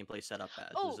 What's the gameplay set up as?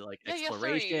 Is Oh, it like yeah, sorry.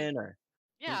 exploration or?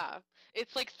 Yeah,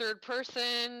 it's like third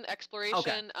person Okay.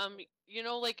 exploration.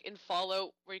 Like in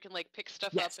Fallout where you can like pick stuff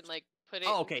up Yes. and like put it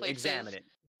Oh, in okay. Examine places. it.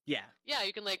 Yeah. Yeah,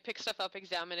 you can like pick stuff up,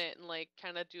 examine it, and like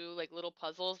kind of do like little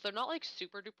puzzles. They're not like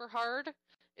super duper hard.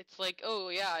 It's like, oh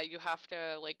yeah, you have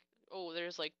to like, oh,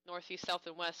 there's like northeast, south,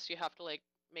 and west. You have to like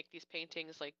make these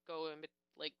paintings, like go and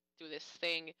like do this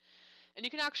thing. And you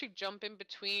can actually jump in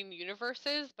between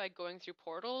universes by going through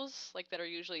portals, like that are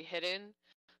usually hidden.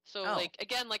 So Oh. like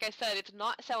again, like I said, it's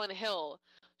not Silent Hill.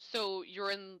 So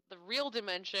you're in the real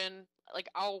dimension, like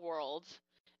our world,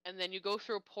 and then you go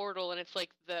through a portal and it's like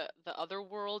the other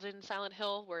world in Silent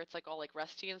Hill where it's like all like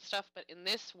rusty and stuff, but in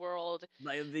this world,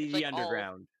 Like it's the like all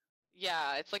underground.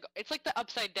 yeah, it's like the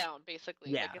upside down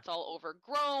basically. Yeah. Like it's all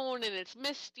overgrown and it's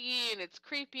misty and it's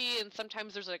creepy and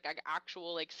sometimes there's like an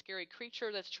actual like scary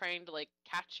creature that's trying to like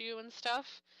catch you and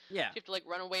stuff. Yeah. So you have to like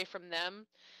run away from them.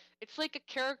 It's like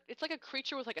a character. It's like a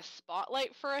creature with like a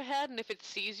spotlight for a head, and if it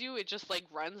sees you, it just like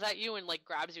runs at you and like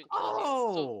grabs you and kills you. So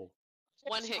Oh.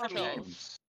 one hit I've seen kills.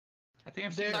 memes. I think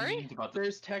I've seen Sorry? memes about this.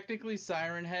 There's technically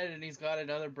Siren Head, and he's got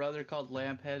another brother called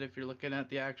Lamp Head. If you're looking at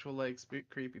the actual like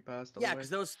creepypasta. Yeah, because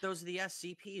those are the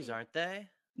SCPs, aren't they?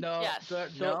 No, Yes.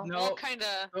 No? Well, kind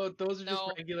of. those are just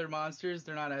No. regular monsters.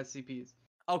 They're not SCPs.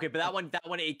 Okay, but that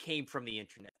one it came from the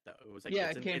internet though. It was like Yeah,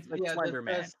 it's, it came. it's like Yeah, Slender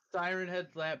Man. the Siren Head,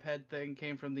 Lamp Head thing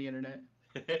came from the internet.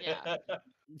 Yeah. So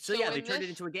So yeah, they in turned it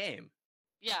this- into a game.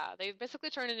 Yeah, they basically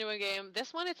turned into a game.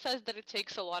 This one, it says that it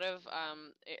takes a lot of.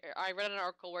 I read an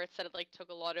article where it said it like took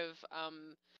a lot of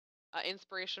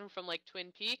inspiration from like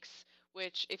Twin Peaks.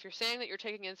 Which, if you're saying that you're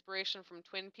taking inspiration from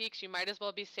Twin Peaks, you might as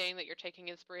well be saying that you're taking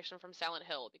inspiration from Silent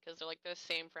Hill because they're like the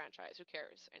same franchise. Who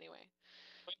cares anyway?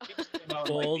 Came out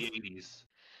in, Bold. like the 80s.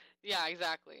 Yeah,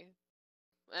 exactly.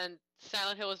 And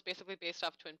Silent Hill is basically based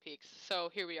off Twin Peaks. So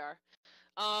here we are.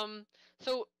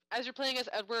 So as you're playing as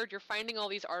Edward, you're finding all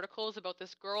these articles about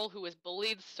this girl who was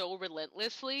bullied so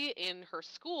relentlessly in her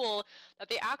school that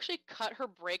they actually cut her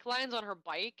brake lines on her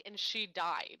bike and she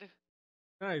died.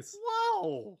 Nice.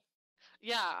 Wow.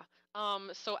 Yeah.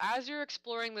 So as you're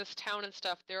exploring this town and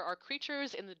stuff, there are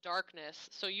creatures in the darkness.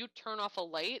 So you turn off a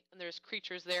light and there's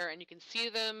creatures there and you can see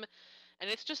them, and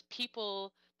it's just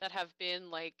people that have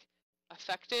been like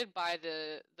affected by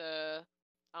the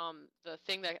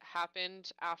thing that happened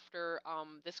after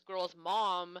this girl's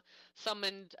mom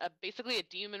summoned basically a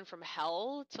demon from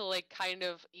hell to like kind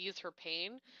of ease her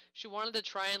pain. She wanted to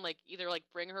try and like either like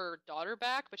bring her daughter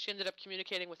back, but she ended up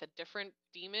communicating with a different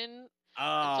demon.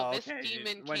 Oh, this okay.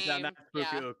 demon Went down that came- spooky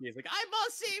yeah. ooky. It's like I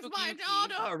must save Spooky my ooky.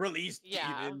 daughter. Release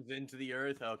Yeah. demons into the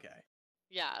earth. Okay.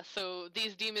 Yeah, so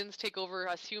these demons take over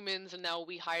us humans, and now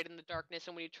we hide in the darkness.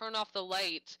 And when you turn off the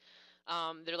light,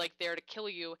 they're like there to kill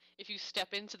you. If you step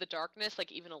into the darkness, like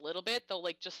even a little bit, they'll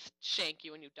like just shank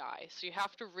you and you die. So you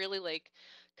have to really like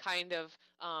kind of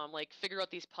like figure out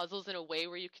these puzzles in a way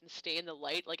where you can stay in the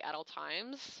light like at all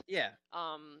times. Yeah.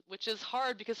 Which is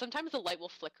hard because sometimes the light will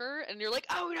flicker and you're like,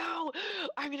 oh no,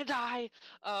 I'm gonna die.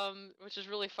 Which is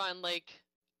really fun. Like,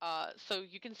 so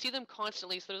you can see them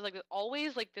constantly. So there's like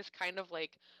always like this kind of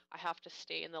like I have to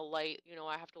stay in the light.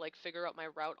 I have to like figure out my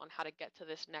route on how to get to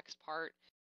this next part.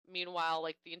 Meanwhile,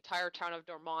 like the entire town of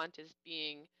Dormont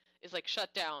is like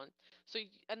shut down. So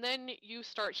and then you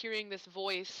start hearing this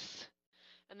voice,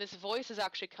 and this voice is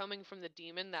actually coming from the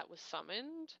demon that was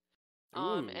summoned.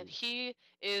 And Ooh. he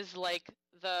is like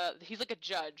he's like a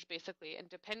judge basically, and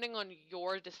depending on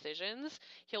your decisions,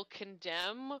 he'll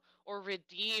condemn or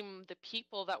redeem the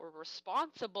people that were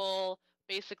responsible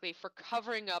basically for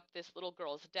covering up this little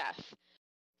girl's death.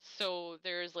 So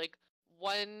there's like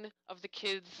one of the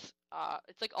kids,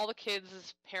 it's like all the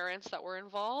kids' parents that were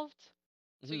involved.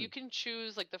 So you can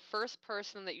choose like the first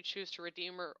person that you choose to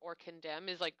redeem or condemn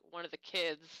is like one of the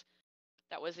kids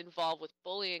that was involved with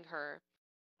bullying her.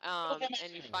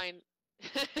 And you find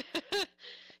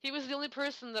he was the only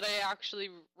person that I actually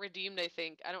redeemed, I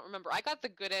think. I don't remember. I got the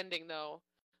good ending though.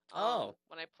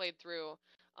 When I played through.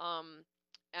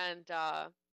 And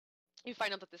you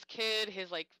find out that this kid,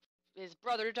 his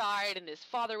brother died and his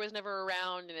father was never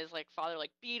around, and his like father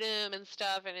like beat him and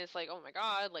stuff, and it's like, oh my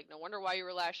god, like no wonder why you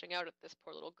were lashing out at this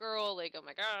poor little girl, like oh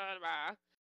my god.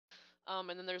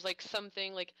 And then there's like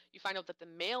something like you find out that the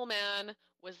mailman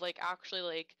was like actually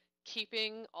like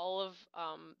keeping all of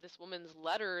this woman's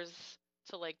letters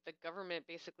to like the government,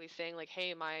 basically saying like,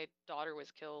 hey, my daughter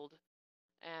was killed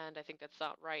and I think that's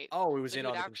not right. Oh, it was So in he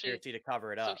on would the actually- conspiracy to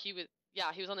cover it So up. he would,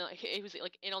 yeah, he was on the he was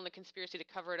like in on the conspiracy to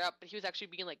cover it up, but he was actually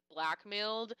being like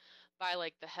blackmailed by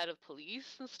like the head of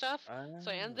police and stuff.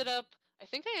 So I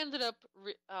think I ended up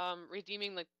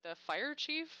redeeming like the fire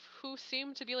chief, who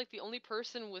seemed to be like the only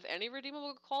person with any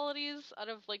redeemable qualities out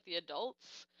of like the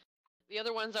adults. The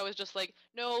other ones I was just like,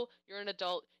 no, you're an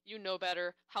adult, you know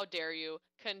better. How dare you?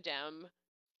 Condemn.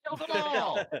 Kill them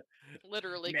all.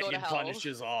 Literally go to Megan hell.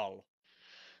 punishes all.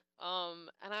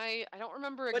 And I don't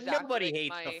remember But exactly. nobody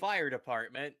like, hates the fire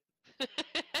department.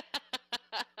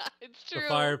 It's true. The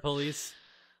fire police.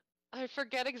 I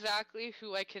forget exactly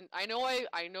who I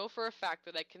know for a fact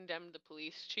that I condemned the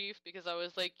police chief because I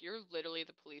was like, you're literally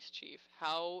the police chief.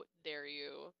 How dare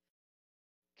you?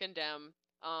 Condemn.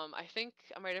 I think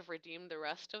I might have redeemed the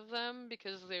rest of them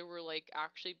because they were like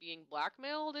actually being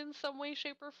blackmailed in some way,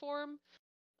 shape, or form.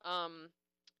 Um,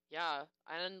 yeah,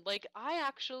 and like I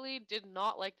actually did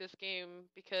not like this game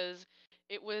because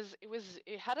it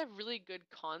had a really good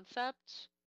concept.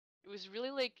 It was a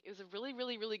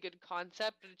really good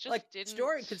concept, but it just Like didn't.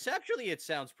 story conceptually, it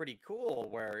sounds pretty cool.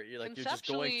 Where you're just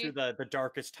going through the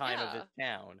darkest time of this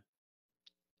town.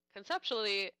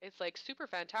 Conceptually, it's like super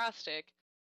fantastic.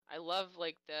 I love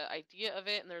like the idea of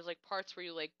it, and there's like parts where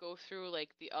you like go through like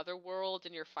the other world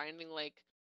and you're finding like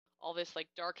all this like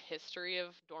dark history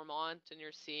of Dormont, and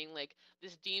you're seeing like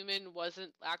this demon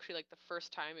wasn't actually like the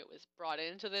first time it was brought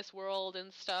into this world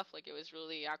and stuff. Like it was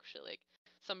really actually like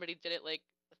somebody did it like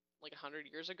 100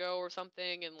 years ago or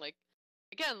something, and like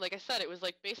again, like I said, it was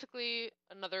like basically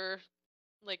another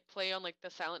like play on like the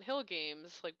Silent Hill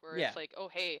games, like where it's like, oh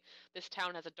hey, this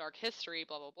town has a dark history,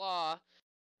 blah blah blah.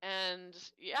 And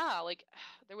yeah, like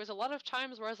there was a lot of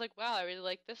times where I was like, wow, I really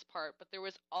like this part, but there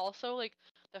was also like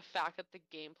the fact that the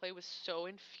gameplay was so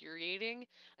infuriating,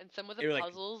 and some of the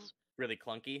puzzles like, really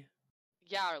clunky.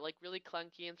 Yeah, like really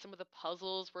clunky, and some of the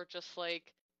puzzles were just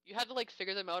like you had to like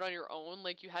figure them out on your own.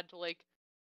 Like you had to like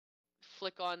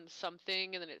flick on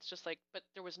something, and then it's just like, but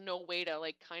there was no way to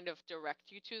like kind of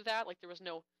direct you to that. Like there was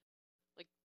no like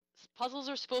puzzles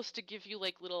are supposed to give you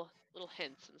like little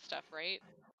hints and stuff, right?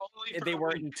 They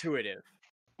weren't intuitive.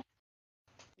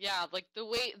 Yeah, like the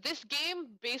way this game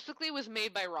basically was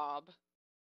made by Rob.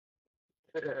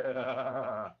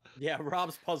 Yeah,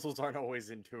 Rob's puzzles aren't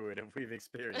always intuitive. We've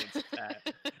experienced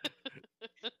that.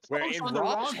 Where in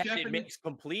Rob's head it makes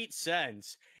complete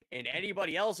sense. In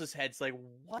anybody else's head, it's like,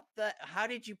 what the? How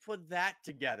did you put that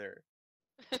together?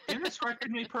 Guinness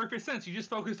record made perfect sense. You just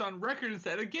focused on record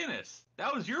instead of Guinness.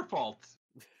 That was your fault.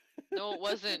 No, it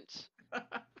wasn't.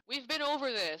 We've been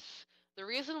over this. The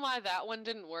reason why that one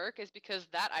didn't work is because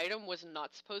that item was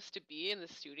not supposed to be in the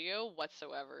studio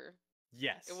whatsoever.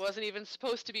 Yes. It wasn't even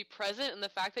supposed to be present, and the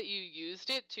fact that you used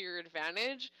it to your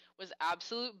advantage was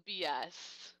absolute BS.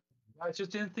 I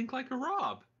just didn't think like a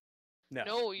Rob.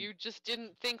 No, you just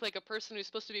didn't think like a person who's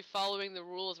supposed to be following the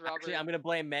rules, Robert. Actually, I'm going to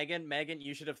blame Megan. Megan,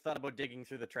 you should have thought about digging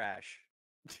through the trash.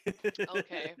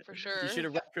 Okay, for sure. You should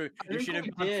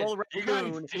have gone full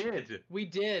raccoon. We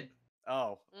did.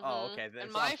 Oh, okay.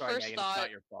 And my first thought, it's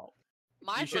not your fault.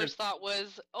 My first thought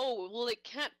was, oh, well, it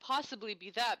can't possibly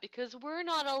be that because we're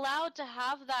not allowed to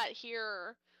have that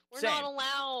here. We're not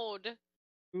allowed.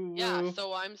 Ooh. Yeah,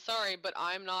 so I'm sorry, but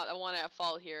I'm not the one at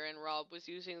fault here, and Rob was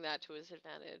using that to his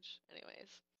advantage. Anyways.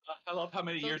 I love how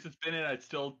many years it's been, and I'd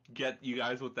still get you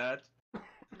guys with that.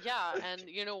 Yeah, and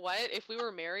you know what? If we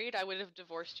were married, I would have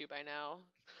divorced you by now.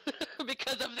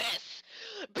 Because of this!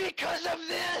 Because of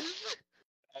this!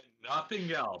 And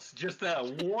nothing else. Just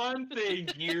that one thing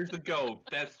years ago,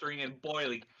 festering and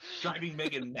boiling, driving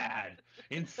Megan mad,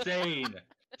 insane,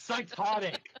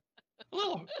 psychotic, a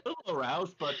little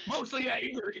aroused, but mostly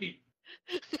angry.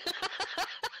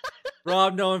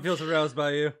 Rob, no one feels aroused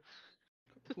by you.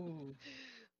 Ooh.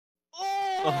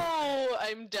 Oh,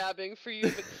 I'm dabbing for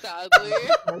you, but sadly.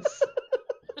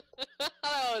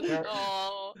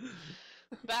 Oh,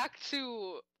 back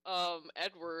to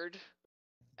Edward.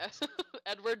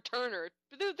 Edward Turner.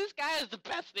 This guy has the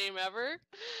best name ever.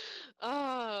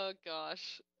 Oh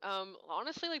gosh.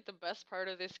 Honestly, like the best part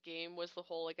of this game was the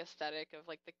whole like aesthetic of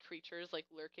like the creatures like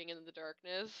lurking in the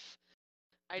darkness.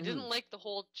 I didn't like the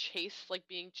whole chase, like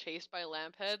being chased by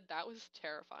Lamphead. That was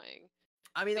terrifying.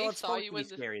 I mean, it's supposed to be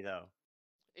scary though.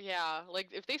 Yeah, like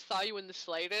if they saw you in the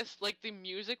slightest, like the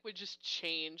music would just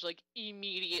change like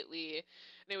immediately,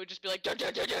 and it would just be like, dun,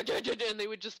 dun, dun, dun, dun, dun, and they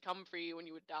would just come for you and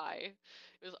you would die.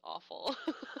 It was awful.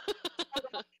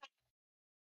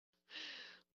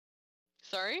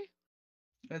 Sorry?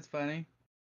 That's funny.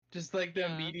 Just like the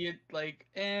immediate, like,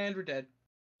 and we're dead.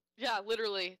 Yeah,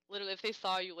 literally, if they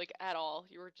saw you like at all,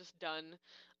 you were just done.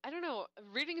 I don't know.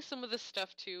 Reading some of this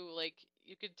stuff too, like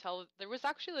you could tell there was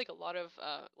actually like a lot of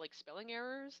like spelling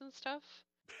errors and stuff.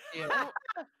 Yeah.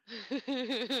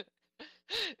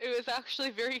 It was actually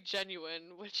very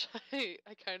genuine, which I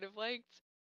kind of liked.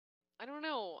 I don't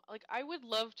know. Like I would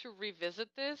love to revisit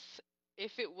this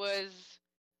if it was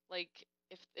like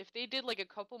if they did like a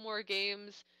couple more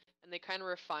games and they kind of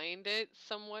refined it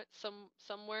somewhat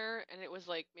somewhere and it was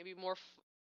like maybe more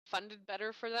funded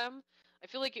better for them. I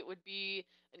feel like it would be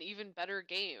an even better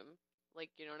game. Like,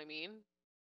 you know what I mean?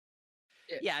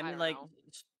 Yeah, I I mean, don't like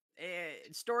know.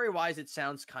 story wise, it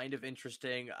sounds kind of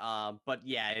interesting. But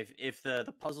yeah, if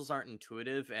the puzzles aren't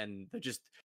intuitive and the just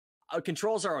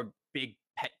controls are a big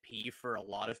pet peeve for a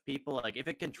lot of people. Like if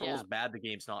it controls Yeah. bad, the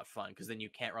game's not fun because then you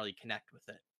can't really connect with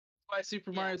it. Why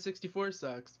Super Yeah. Mario 64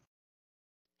 sucks.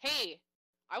 Hey,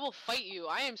 I will fight you.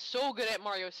 I am so good at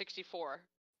Mario 64.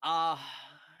 Uh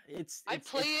it's I it's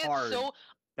play it's it hard. so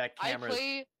That I camera.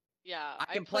 play yeah, I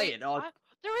I can play it.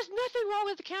 there is nothing wrong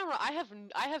with the camera. I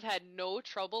have had no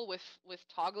trouble with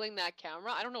toggling that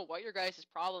camera. I don't know what your guys'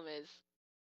 problem is.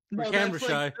 We're No, camera that's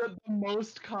shy. like the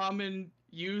most common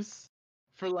use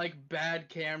for like bad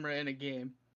camera in a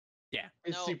game. Yeah.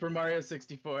 Is No. Super Mario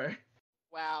 64.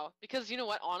 Wow. Because you know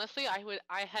what? Honestly,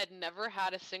 I had never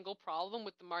had a single problem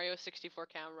with the Mario 64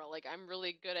 camera. Like I'm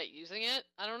really good at using it.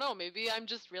 I don't know, maybe I'm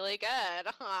just really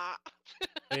good.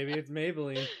 Maybe it's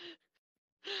Maybelline.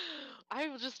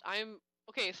 I'm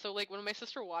okay, so like when my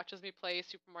sister watches me play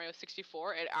Super Mario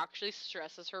 64, it actually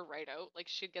stresses her right out. Like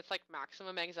she gets like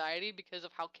maximum anxiety because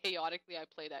of how chaotically I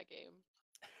play that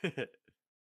game.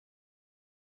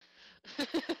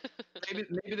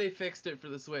 Maybe they fixed it for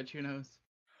the Switch. Who knows?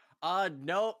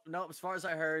 No. As far as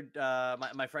I heard,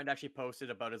 my friend actually posted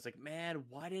about it. It's like, man,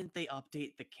 why didn't they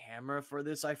update the camera for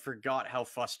this? I forgot how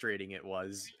frustrating it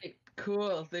was.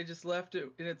 Cool. They just left it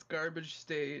in its garbage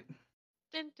state.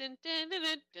 Dun, dun, dun, dun,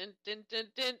 dun, dun, dun,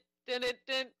 dun, dun, dun,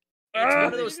 dun. It's one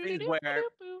of They- those things where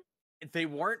they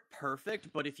weren't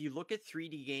perfect, but if you look at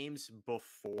 3D games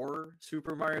before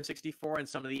Super Mario 64 and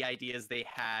some of the ideas they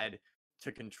had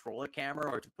to control a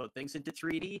camera or to put things into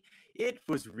 3D, it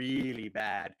was really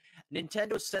bad.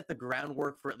 Nintendo set the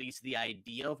groundwork for at least the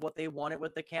idea of what they wanted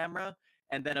with the camera,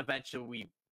 and then eventually we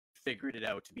figured it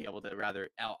out to be able to rather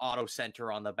auto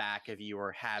center on the back if you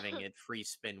were having it free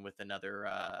spin with another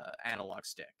analog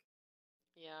stick.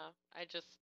 Yeah,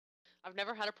 I've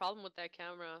never had a problem with that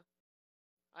camera.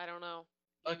 I don't know.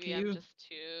 Lucky Maybe I'm you. just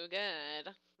too good.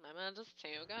 I'm just too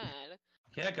good.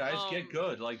 Yeah, guys, get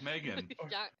good like Megan.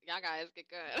 Yeah, guys, get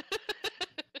good.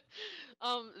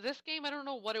 This game, I don't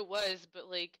know what it was, but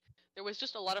like, there was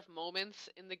just a lot of moments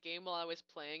in the game while I was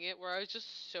playing it where I was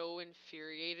just so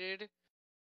infuriated.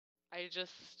 I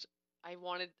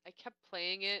kept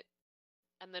playing it,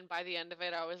 and then by the end of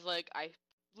it, I was like, I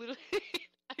literally,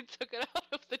 I took it out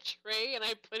of the tray and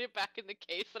I put it back in the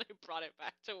case and I brought it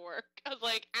back to work. I was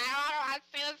like, I don't want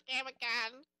to see this game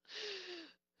again.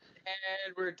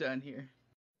 And we're done here.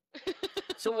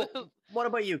 So, what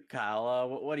about you, Kyle?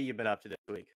 What have you been up to this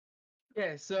week?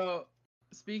 Okay, so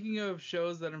speaking of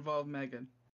shows that involve Megan,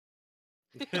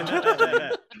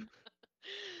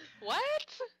 What?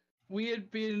 we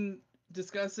had been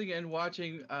discussing and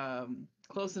watching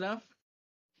Close Enough,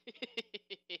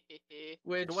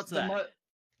 which So what's the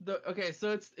that? okay,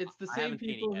 so it's the I same haven't seen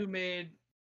it people yet. who made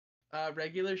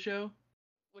regular show.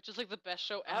 Which is like the best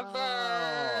show Oh.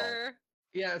 ever.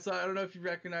 Yeah, so I don't know if you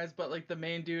recognize, but like the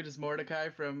main dude is Mordecai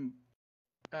from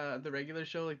the regular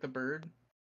show, like the bird.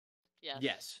 Yes.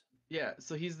 Yes. Yeah,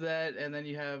 so he's that, and then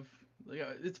you have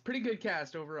it's a pretty good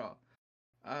cast overall.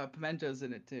 Pimento's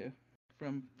in it too,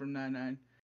 from 9-9.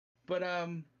 But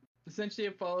essentially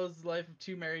it follows the life of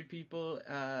two married people,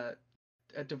 a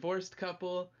divorced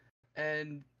couple,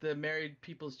 and the married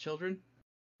people's children.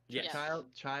 Yes. Yes.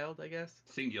 Child, I guess.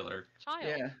 Singular. Child.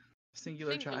 Yeah,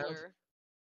 singular child.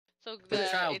 So The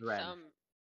child it's ren.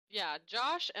 yeah,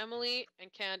 Josh, Emily,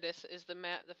 and Candace is the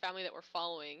family that we're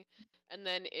following, and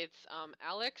then it's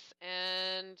Alex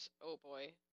and oh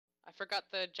boy, I forgot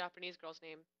the Japanese girl's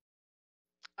name.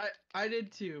 I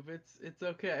did too, but it's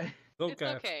okay. It's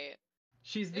okay.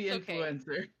 She's the It's okay.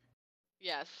 influencer.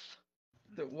 Yes.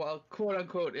 Well, quote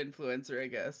unquote influencer, I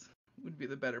guess, would be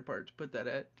the better part to put that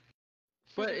at.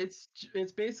 But it's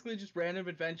basically just random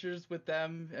adventures with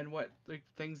them and what like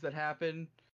things that happen.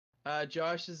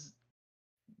 Josh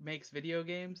makes video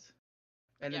games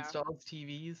and Yeah. installs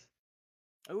TVs.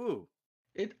 Ooh.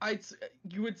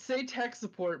 You would say tech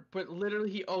support, but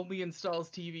literally he only installs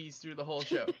TVs through the whole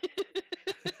show.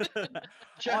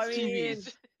 Just I mean,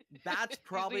 TVs. that's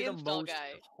probably the install most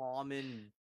guy.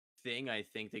 common thing I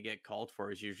think they get called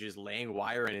for is you're just laying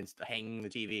wire and hanging the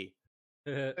TV.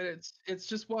 But it's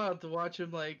just wild to watch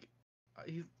him like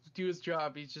he's do his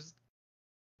job. He's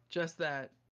just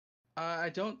that. I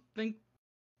don't think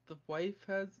the wife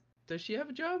has. Does she have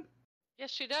a job?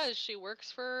 Yes, she does. She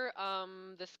works for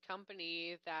this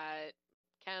company that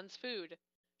cans food.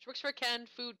 She works for a canned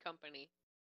food company.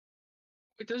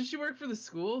 Wait, doesn't she work for the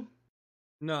school?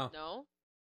 No. No?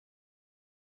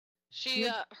 She She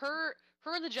has- her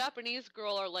and the Japanese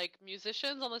girl are like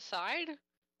musicians on the side,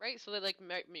 right? So they like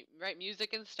write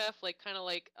music and stuff, like kind of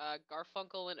like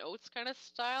Garfunkel and Oates kind of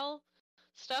style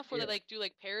stuff, where Yeah. they like do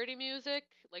like parody music,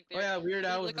 like Oh they're yeah, Weird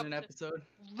Al was like in an up to episode.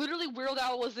 literally Weird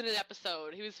Al was in an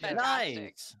episode. He was Yeah. fantastic.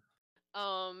 Nice.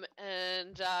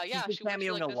 And He's yeah, been she works for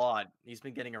cameoing like a this. lot. He's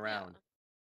been getting Yeah. around.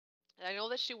 And I know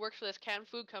that she works for this canned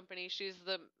food company. She's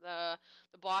the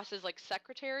boss's like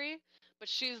secretary, but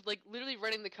she's like literally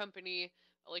running the company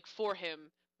like for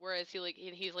him. Whereas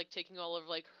he's like taking all of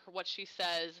like what she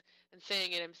says and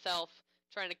saying it himself,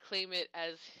 trying to claim it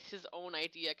as his own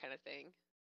idea kind of thing.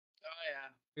 Oh yeah.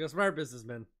 You're a smart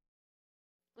businessman.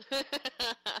 So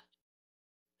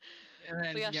And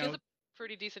then yeah, you she know, has a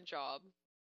pretty decent job.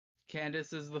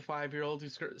 Candace is the 5-year-old who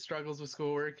struggles with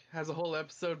schoolwork. Has a whole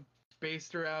episode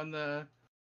based around the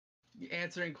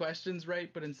answering questions right,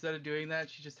 but instead of doing that,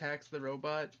 she just hacks the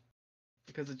robot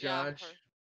because of Yeah, Josh.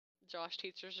 Josh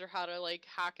teaches her how to like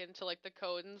hack into like the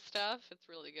code and stuff. It's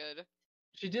really good.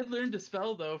 She did learn to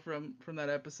spell though from that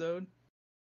episode.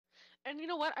 And you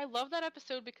know what? I love that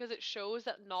episode because it shows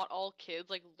that not all kids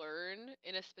like learn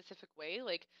in a specific way.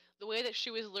 Like the way that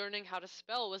she was learning how to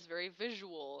spell was very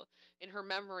visual in her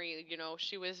memory. You know,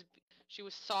 she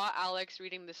saw Alex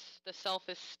reading the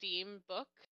self-esteem book,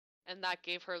 and that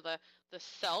gave her the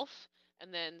self.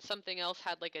 And then something else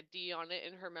had like a D on it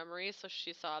in her memory, so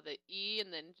she saw the E,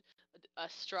 and then a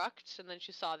struct, and then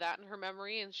she saw that in her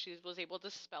memory, and she was able to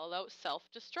spell out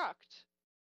self-destruct.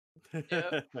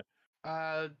 Yep.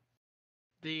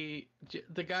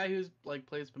 The guy who's like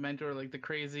plays Pimento, or like the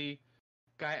crazy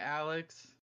guy Alex,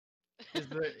 is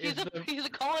the He's a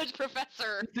college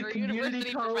professor the or a community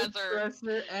university college professor.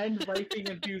 professor and Viking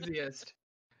enthusiast.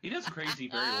 He does crazy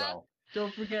very well.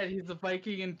 Don't forget, he's a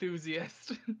Viking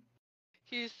enthusiast.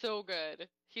 He's so good.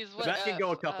 He's what That can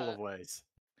go a couple of ways.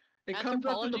 It comes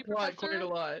up in the Anthropology plot quite professor? a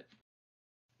lot.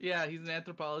 Yeah, he's an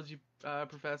anthropology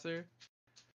professor.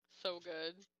 So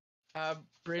good.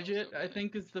 Bridget, so I good.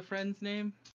 think, is the friend's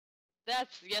name. Yes,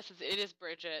 it is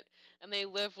Bridget, and they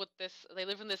live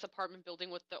in this apartment building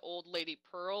with the old lady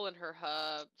Pearl and her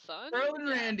son. Pearl and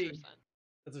Yeah, it's Randy. her son.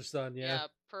 That's her son, yeah. Yeah,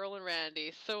 Pearl and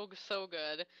Randy. So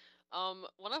good.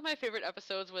 One of my favorite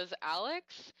episodes was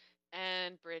Alex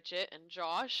and Bridget and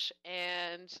Josh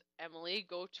and Emily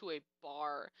go to a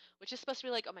bar, which is supposed to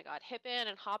be like, oh my god, hippin'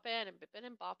 and hoppin' and bippin'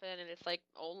 and boppin', and it's like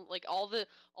all the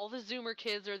Zoomer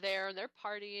kids are there and they're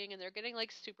partying and they're getting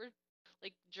like super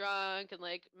like drunk and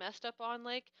like messed up on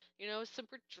like, you know,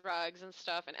 super drugs and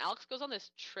stuff. And Alex goes on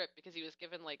this trip because he was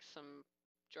given like some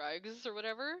drugs or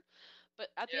whatever. But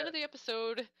at the end of the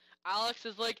episode, Alex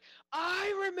is like,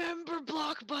 I remember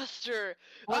Blockbuster.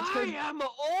 Well, it's 'cause I am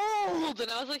old.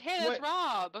 And I was like, hey, that's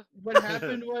Rob. what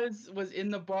happened was in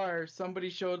the bar, somebody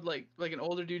showed like an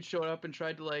older dude showed up and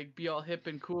tried to like be all hip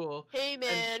and cool. Hey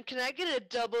man, can I get a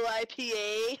double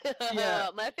IPA? Yeah.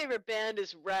 My favorite band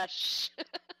is Rush.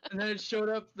 And then it showed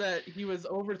up that he was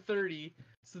over 30,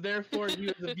 so therefore he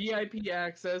was a VIP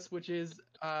access, which is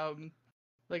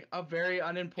like a very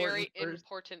unimportant Very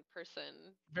important person.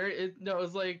 it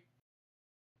was like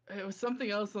it was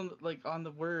something else on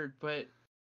the word, but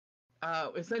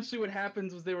essentially what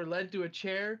happens was they were led to a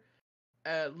chair,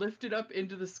 lifted up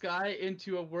into the sky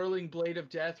into a whirling blade of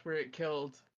death where it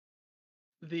killed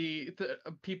the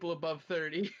people above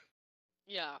 30.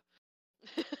 Yeah.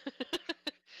 So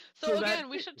So that- again,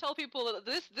 we should tell people that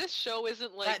this show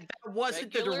isn't like that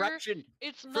wasn't the regular. direction.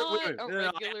 It's for- not wait, a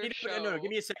no, regular show. No, give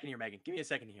me a second here, Megan. Give me a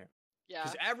second here. Yeah.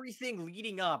 Because everything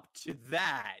leading up to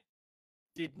that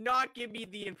did not give me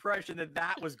the impression that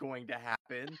that was going to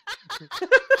happen.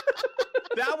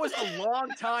 That was a long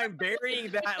time burying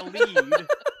that lead.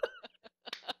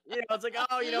 You know, it's like,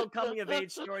 oh, you know, coming of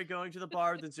age story, going to the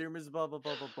bar with the Zoomers, blah, blah,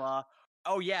 blah, blah, blah.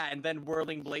 Oh, yeah, and then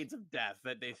whirling blades of death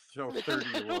that they throw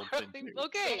 30-year-olds into.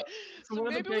 Okay, So so one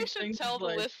of the maybe we big should things tell is, the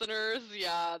like- listeners,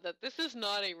 yeah, that this is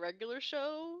not a regular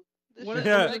show. This One is of-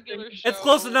 Yeah. a regular It's show. It's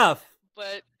close enough.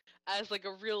 But as like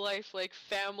a real life, like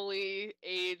family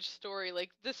age story, like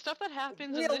the stuff that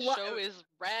happens in Real this li- show is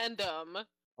random.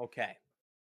 Okay.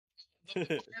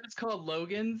 It's called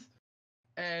Logan's,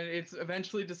 and it's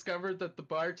eventually discovered that the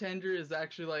bartender is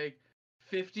actually like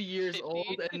 50 years 50?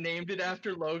 old and named it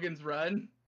after Logan's Run.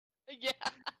 Yeah.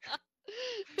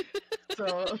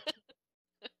 So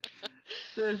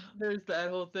there's that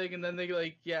whole thing, and then they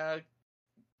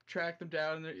track them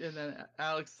down, and then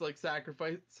Alex like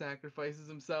sacrifices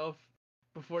himself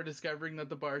before discovering that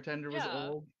the bartender was Yeah.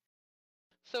 old.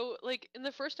 So, like, in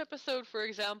the first episode, for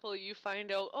example, you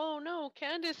find out, oh no,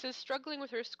 Candace is struggling with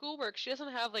her schoolwork. She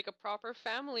doesn't have, like, a proper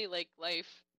family, like,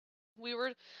 life.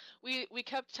 We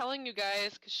kept telling you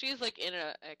guys, because she's, like, in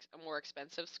a more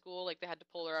expensive school. Like, they had to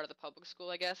pull her out of the public school,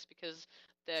 I guess, because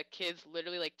the kids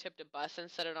literally, like, tipped a bus and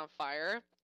set it on fire.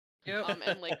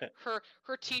 And like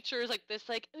her teacher is like this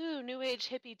like ooh new age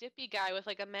hippy dippy guy with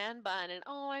like a man bun, and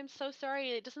oh I'm so sorry,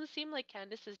 it doesn't seem like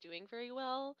Candace is doing very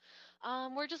well.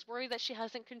 We're just worried that she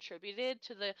hasn't contributed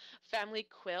to the family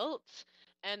quilt.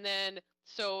 And then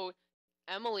so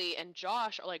Emily and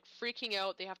Josh are like freaking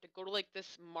out. They have to go to like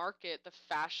this market, the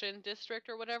fashion district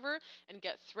or whatever, and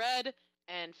get thread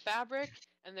and fabric,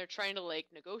 and they're trying to like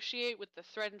negotiate with the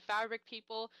thread and fabric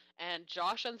people. And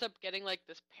Josh ends up getting like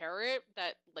this parrot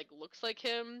that like looks like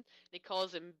him. And he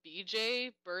calls him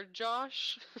BJ, Bird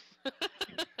Josh.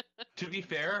 To be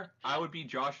fair, I would be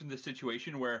Josh in this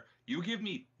situation where you give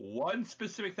me one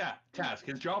specific task.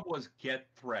 His job was get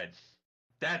thread.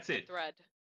 That's it. Thread.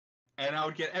 And I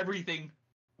would get everything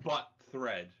but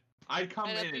thread. I'd come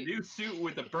And in at a the- new suit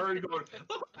with a bird going,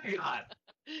 oh my god.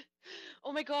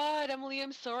 Oh my god, Emily,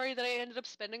 I'm sorry that I ended up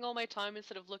spending all my time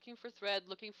instead of looking for thread,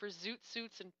 looking for zoot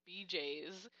suits and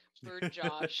BJs. Bird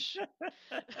Josh.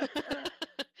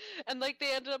 And like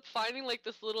they ended up finding like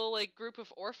this little like group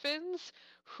of orphans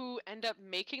who end up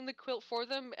making the quilt for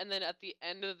them, and then at the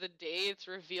end of the day it's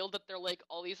revealed that they're like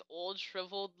all these old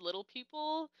shriveled little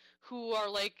people who are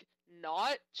like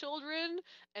not children,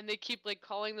 and they keep like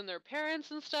calling them their parents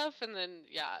and stuff. And then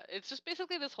yeah, it's just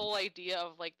basically this whole idea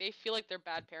of like they feel like they're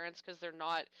bad parents because they're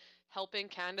not helping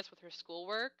Candace with her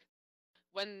schoolwork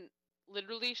when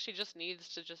literally she just needs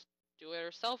to just do it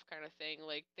herself, kind of thing.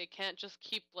 Like they can't just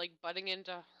keep like butting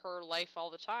into her life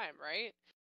all the time, right?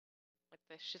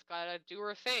 Like she's got to do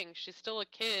her thing. She's still a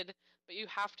kid, but you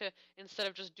have to, instead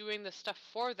of just doing the stuff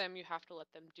for them, you have to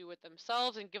let them do it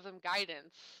themselves and give them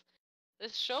guidance.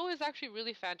 This show is actually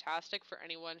really fantastic for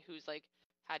anyone who's like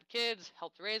had kids,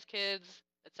 helped raise kids,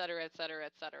 etc., etc.,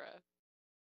 etc.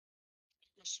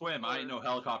 Swim. I ain't no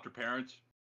helicopter parents.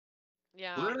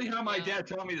 Yeah. Literally how my yeah. dad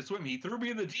taught me to swim. He threw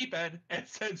me in the deep end and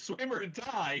said swim or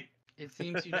die. It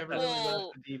seems you never really Well-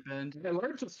 left the deep end. I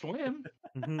learned to swim.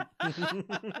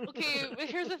 Okay, but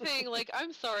here's the thing. Like,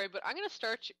 I'm sorry, but I'm gonna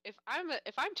start. If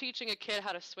I'm teaching a kid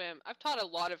how to swim, I've taught a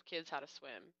lot of kids how to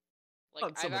swim. Like,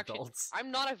 Not some adults.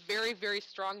 I'm not a very, very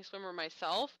strong swimmer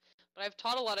myself, but I've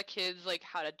taught a lot of kids like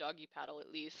how to doggy paddle at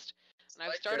least, and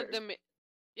I've started them.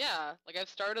 Yeah, like I've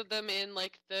started them in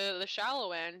like the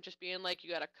shallow end, just being like, you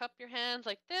gotta cup your hands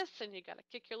like this, and you gotta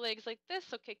kick your legs like this.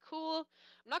 Okay, cool.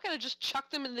 I'm not gonna just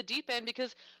chuck them in the deep end,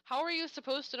 because how are you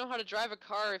supposed to know how to drive a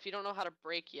car if you don't know how to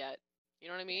brake yet? You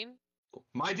know what I mean?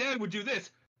 My dad would do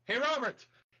this. Hey, Robert,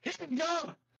 hit and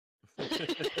go.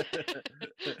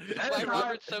 Why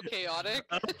Robert's so chaotic?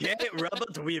 Okay,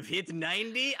 Robert, we've hit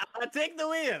 90. I'll take the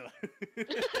wheel.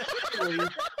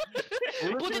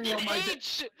 Put it you in want my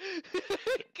H!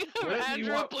 What do you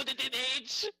Andrew, want- put it in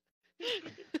H!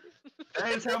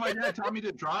 That is how my dad taught me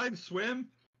to drive, swim.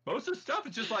 Most of the stuff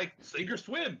is just like sink or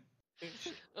swim. Do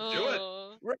it.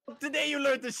 Oh. Rob, today you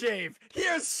learned to shave.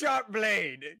 Here's sharp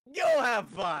blade. Go have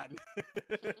fun.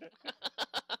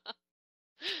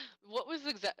 What was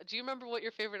do you remember what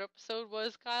your favorite episode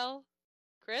was, Kyle?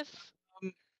 Chris?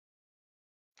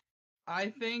 I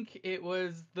think it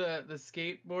was the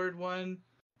skateboard one.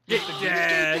 Get Oh,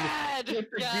 dead. Dad!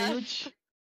 With the Yes! gooch.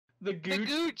 The The gooch.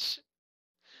 gooch!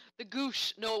 The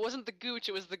gooch. No, it wasn't the gooch,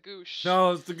 it was the gooch.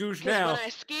 No, it's the goosh Because now. when I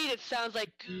skate, it sounds like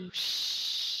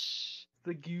goosh.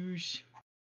 The gooch.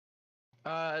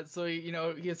 So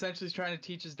he essentially is trying to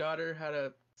teach his daughter how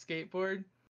to skateboard,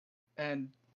 and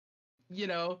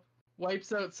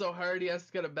wipes out so hard he has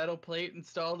to get a metal plate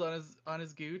installed on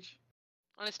his gooch,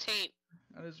 On his taint.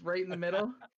 on his right in the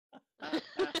middle. You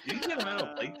can get a metal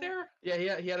plate there?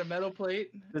 Yeah, he had a metal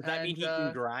plate. Does that mean and, he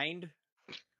can grind?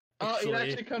 Oh, it Actually-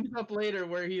 actually comes up later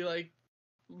where he like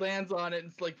lands on it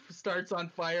and like starts on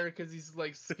fire because he's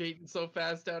like skating so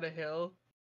fast down a hill.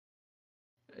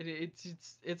 And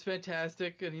it's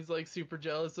fantastic, and he's like super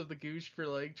jealous of the gooch for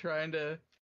like trying to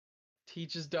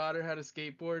teach his daughter how to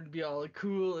skateboard and be all like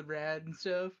cool and rad and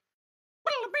stuff.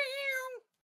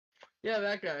 Yeah,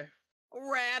 that guy.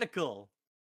 Radical.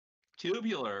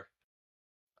 Tubular.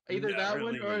 Either that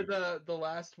one or Gnarly. the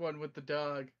last one with the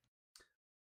dog.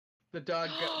 The dog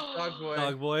boy.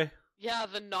 Dog boy. Yeah,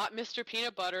 the not Mr.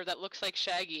 Peanut Butter that looks like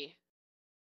Shaggy.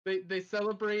 They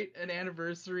celebrate an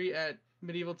anniversary at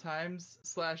Medieval Times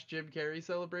 / Jim Carrey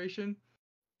celebration.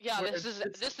 Yeah, Where this is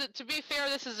to be fair,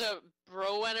 this is a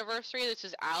bro anniversary. This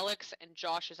is Alex and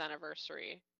Josh's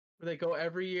anniversary. where they go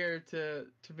every year to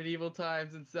medieval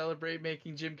times and celebrate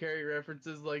making Jim Carrey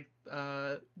references, like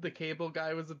the Cable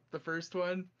Guy was the first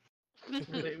one.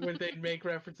 Where they'd make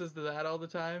references to that all the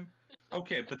time.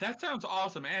 Okay, but that sounds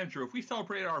awesome, Andrew. If we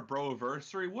celebrate our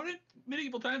bro-anniversary, wouldn't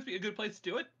medieval times be a good place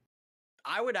to do it?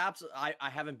 I would absolutely. I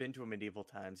haven't been to a medieval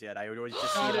times yet. I would always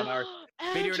just see it on our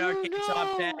video Andrew, on our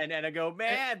top 10, no! and I go,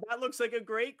 man, that looks like a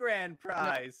great grand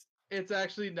prize. It's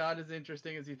actually not as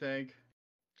interesting as you think.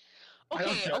 I don't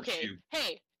Okay, judge okay. you.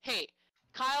 Hey,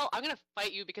 Kyle, I'm gonna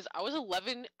fight you because I was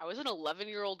 11. I was an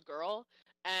 11-year-old girl,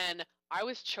 and I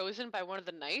was chosen by one of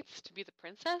the knights to be the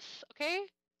princess. Okay,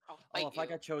 I'll fight Oh, if you. I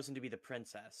got chosen to be the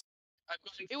princess. I've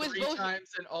gone It was three both- times,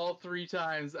 and all 3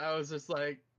 times I was just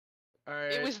like, all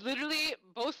right. It was literally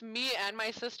both me and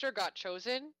my sister got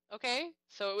chosen. Okay,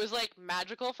 so it was like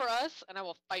magical for us, and I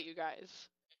will fight you guys.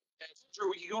 That's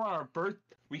true.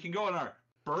 We can go on our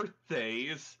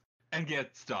birthdays and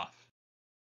get stuff.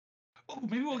 Oh,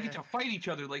 maybe we'll get to fight each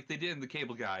other like they did in the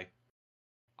Cable Guy.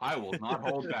 I will not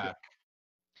hold back.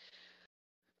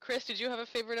 Chris, did you have a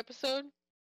favorite episode?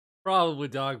 Probably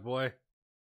Dog Boy.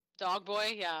 Dog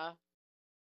Boy, yeah.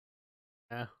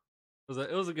 Yeah,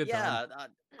 it was a good Yeah, time.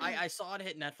 I saw it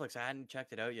hit Netflix. I hadn't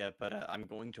checked it out yet, but I'm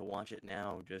going to watch it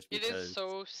now just It because.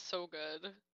 is so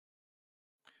good.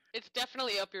 It's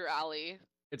definitely up your alley.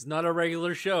 It's not a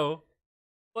regular show,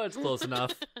 but it's close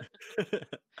enough.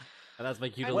 And that's my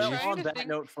cue to I'm Well, leave. trying on to that think-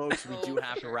 note, folks, we do Oh,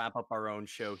 have to sure. wrap up our own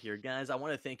show here, guys. I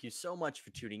want to thank you so much for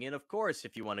tuning in. Of course,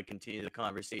 if you want to continue the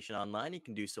conversation online, you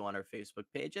can do so on our Facebook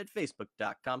page at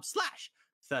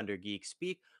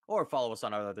facebook.com/ThunderGeekSpeak, or follow us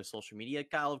on our other social media.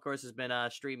 Kyle, of course, has been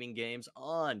streaming games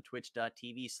on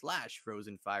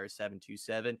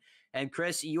twitch.tv/FrozenFire727. And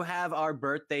Chris, you have our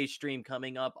birthday stream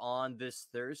coming up on this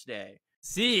Thursday.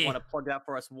 See, Want to plug that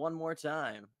for us one more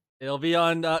time? it'll be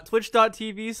on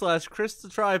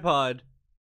twitch.tv/ChrisTheTripod.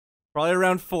 Probably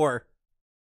around 4.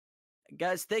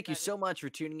 Guys, thank you so much for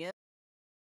tuning in.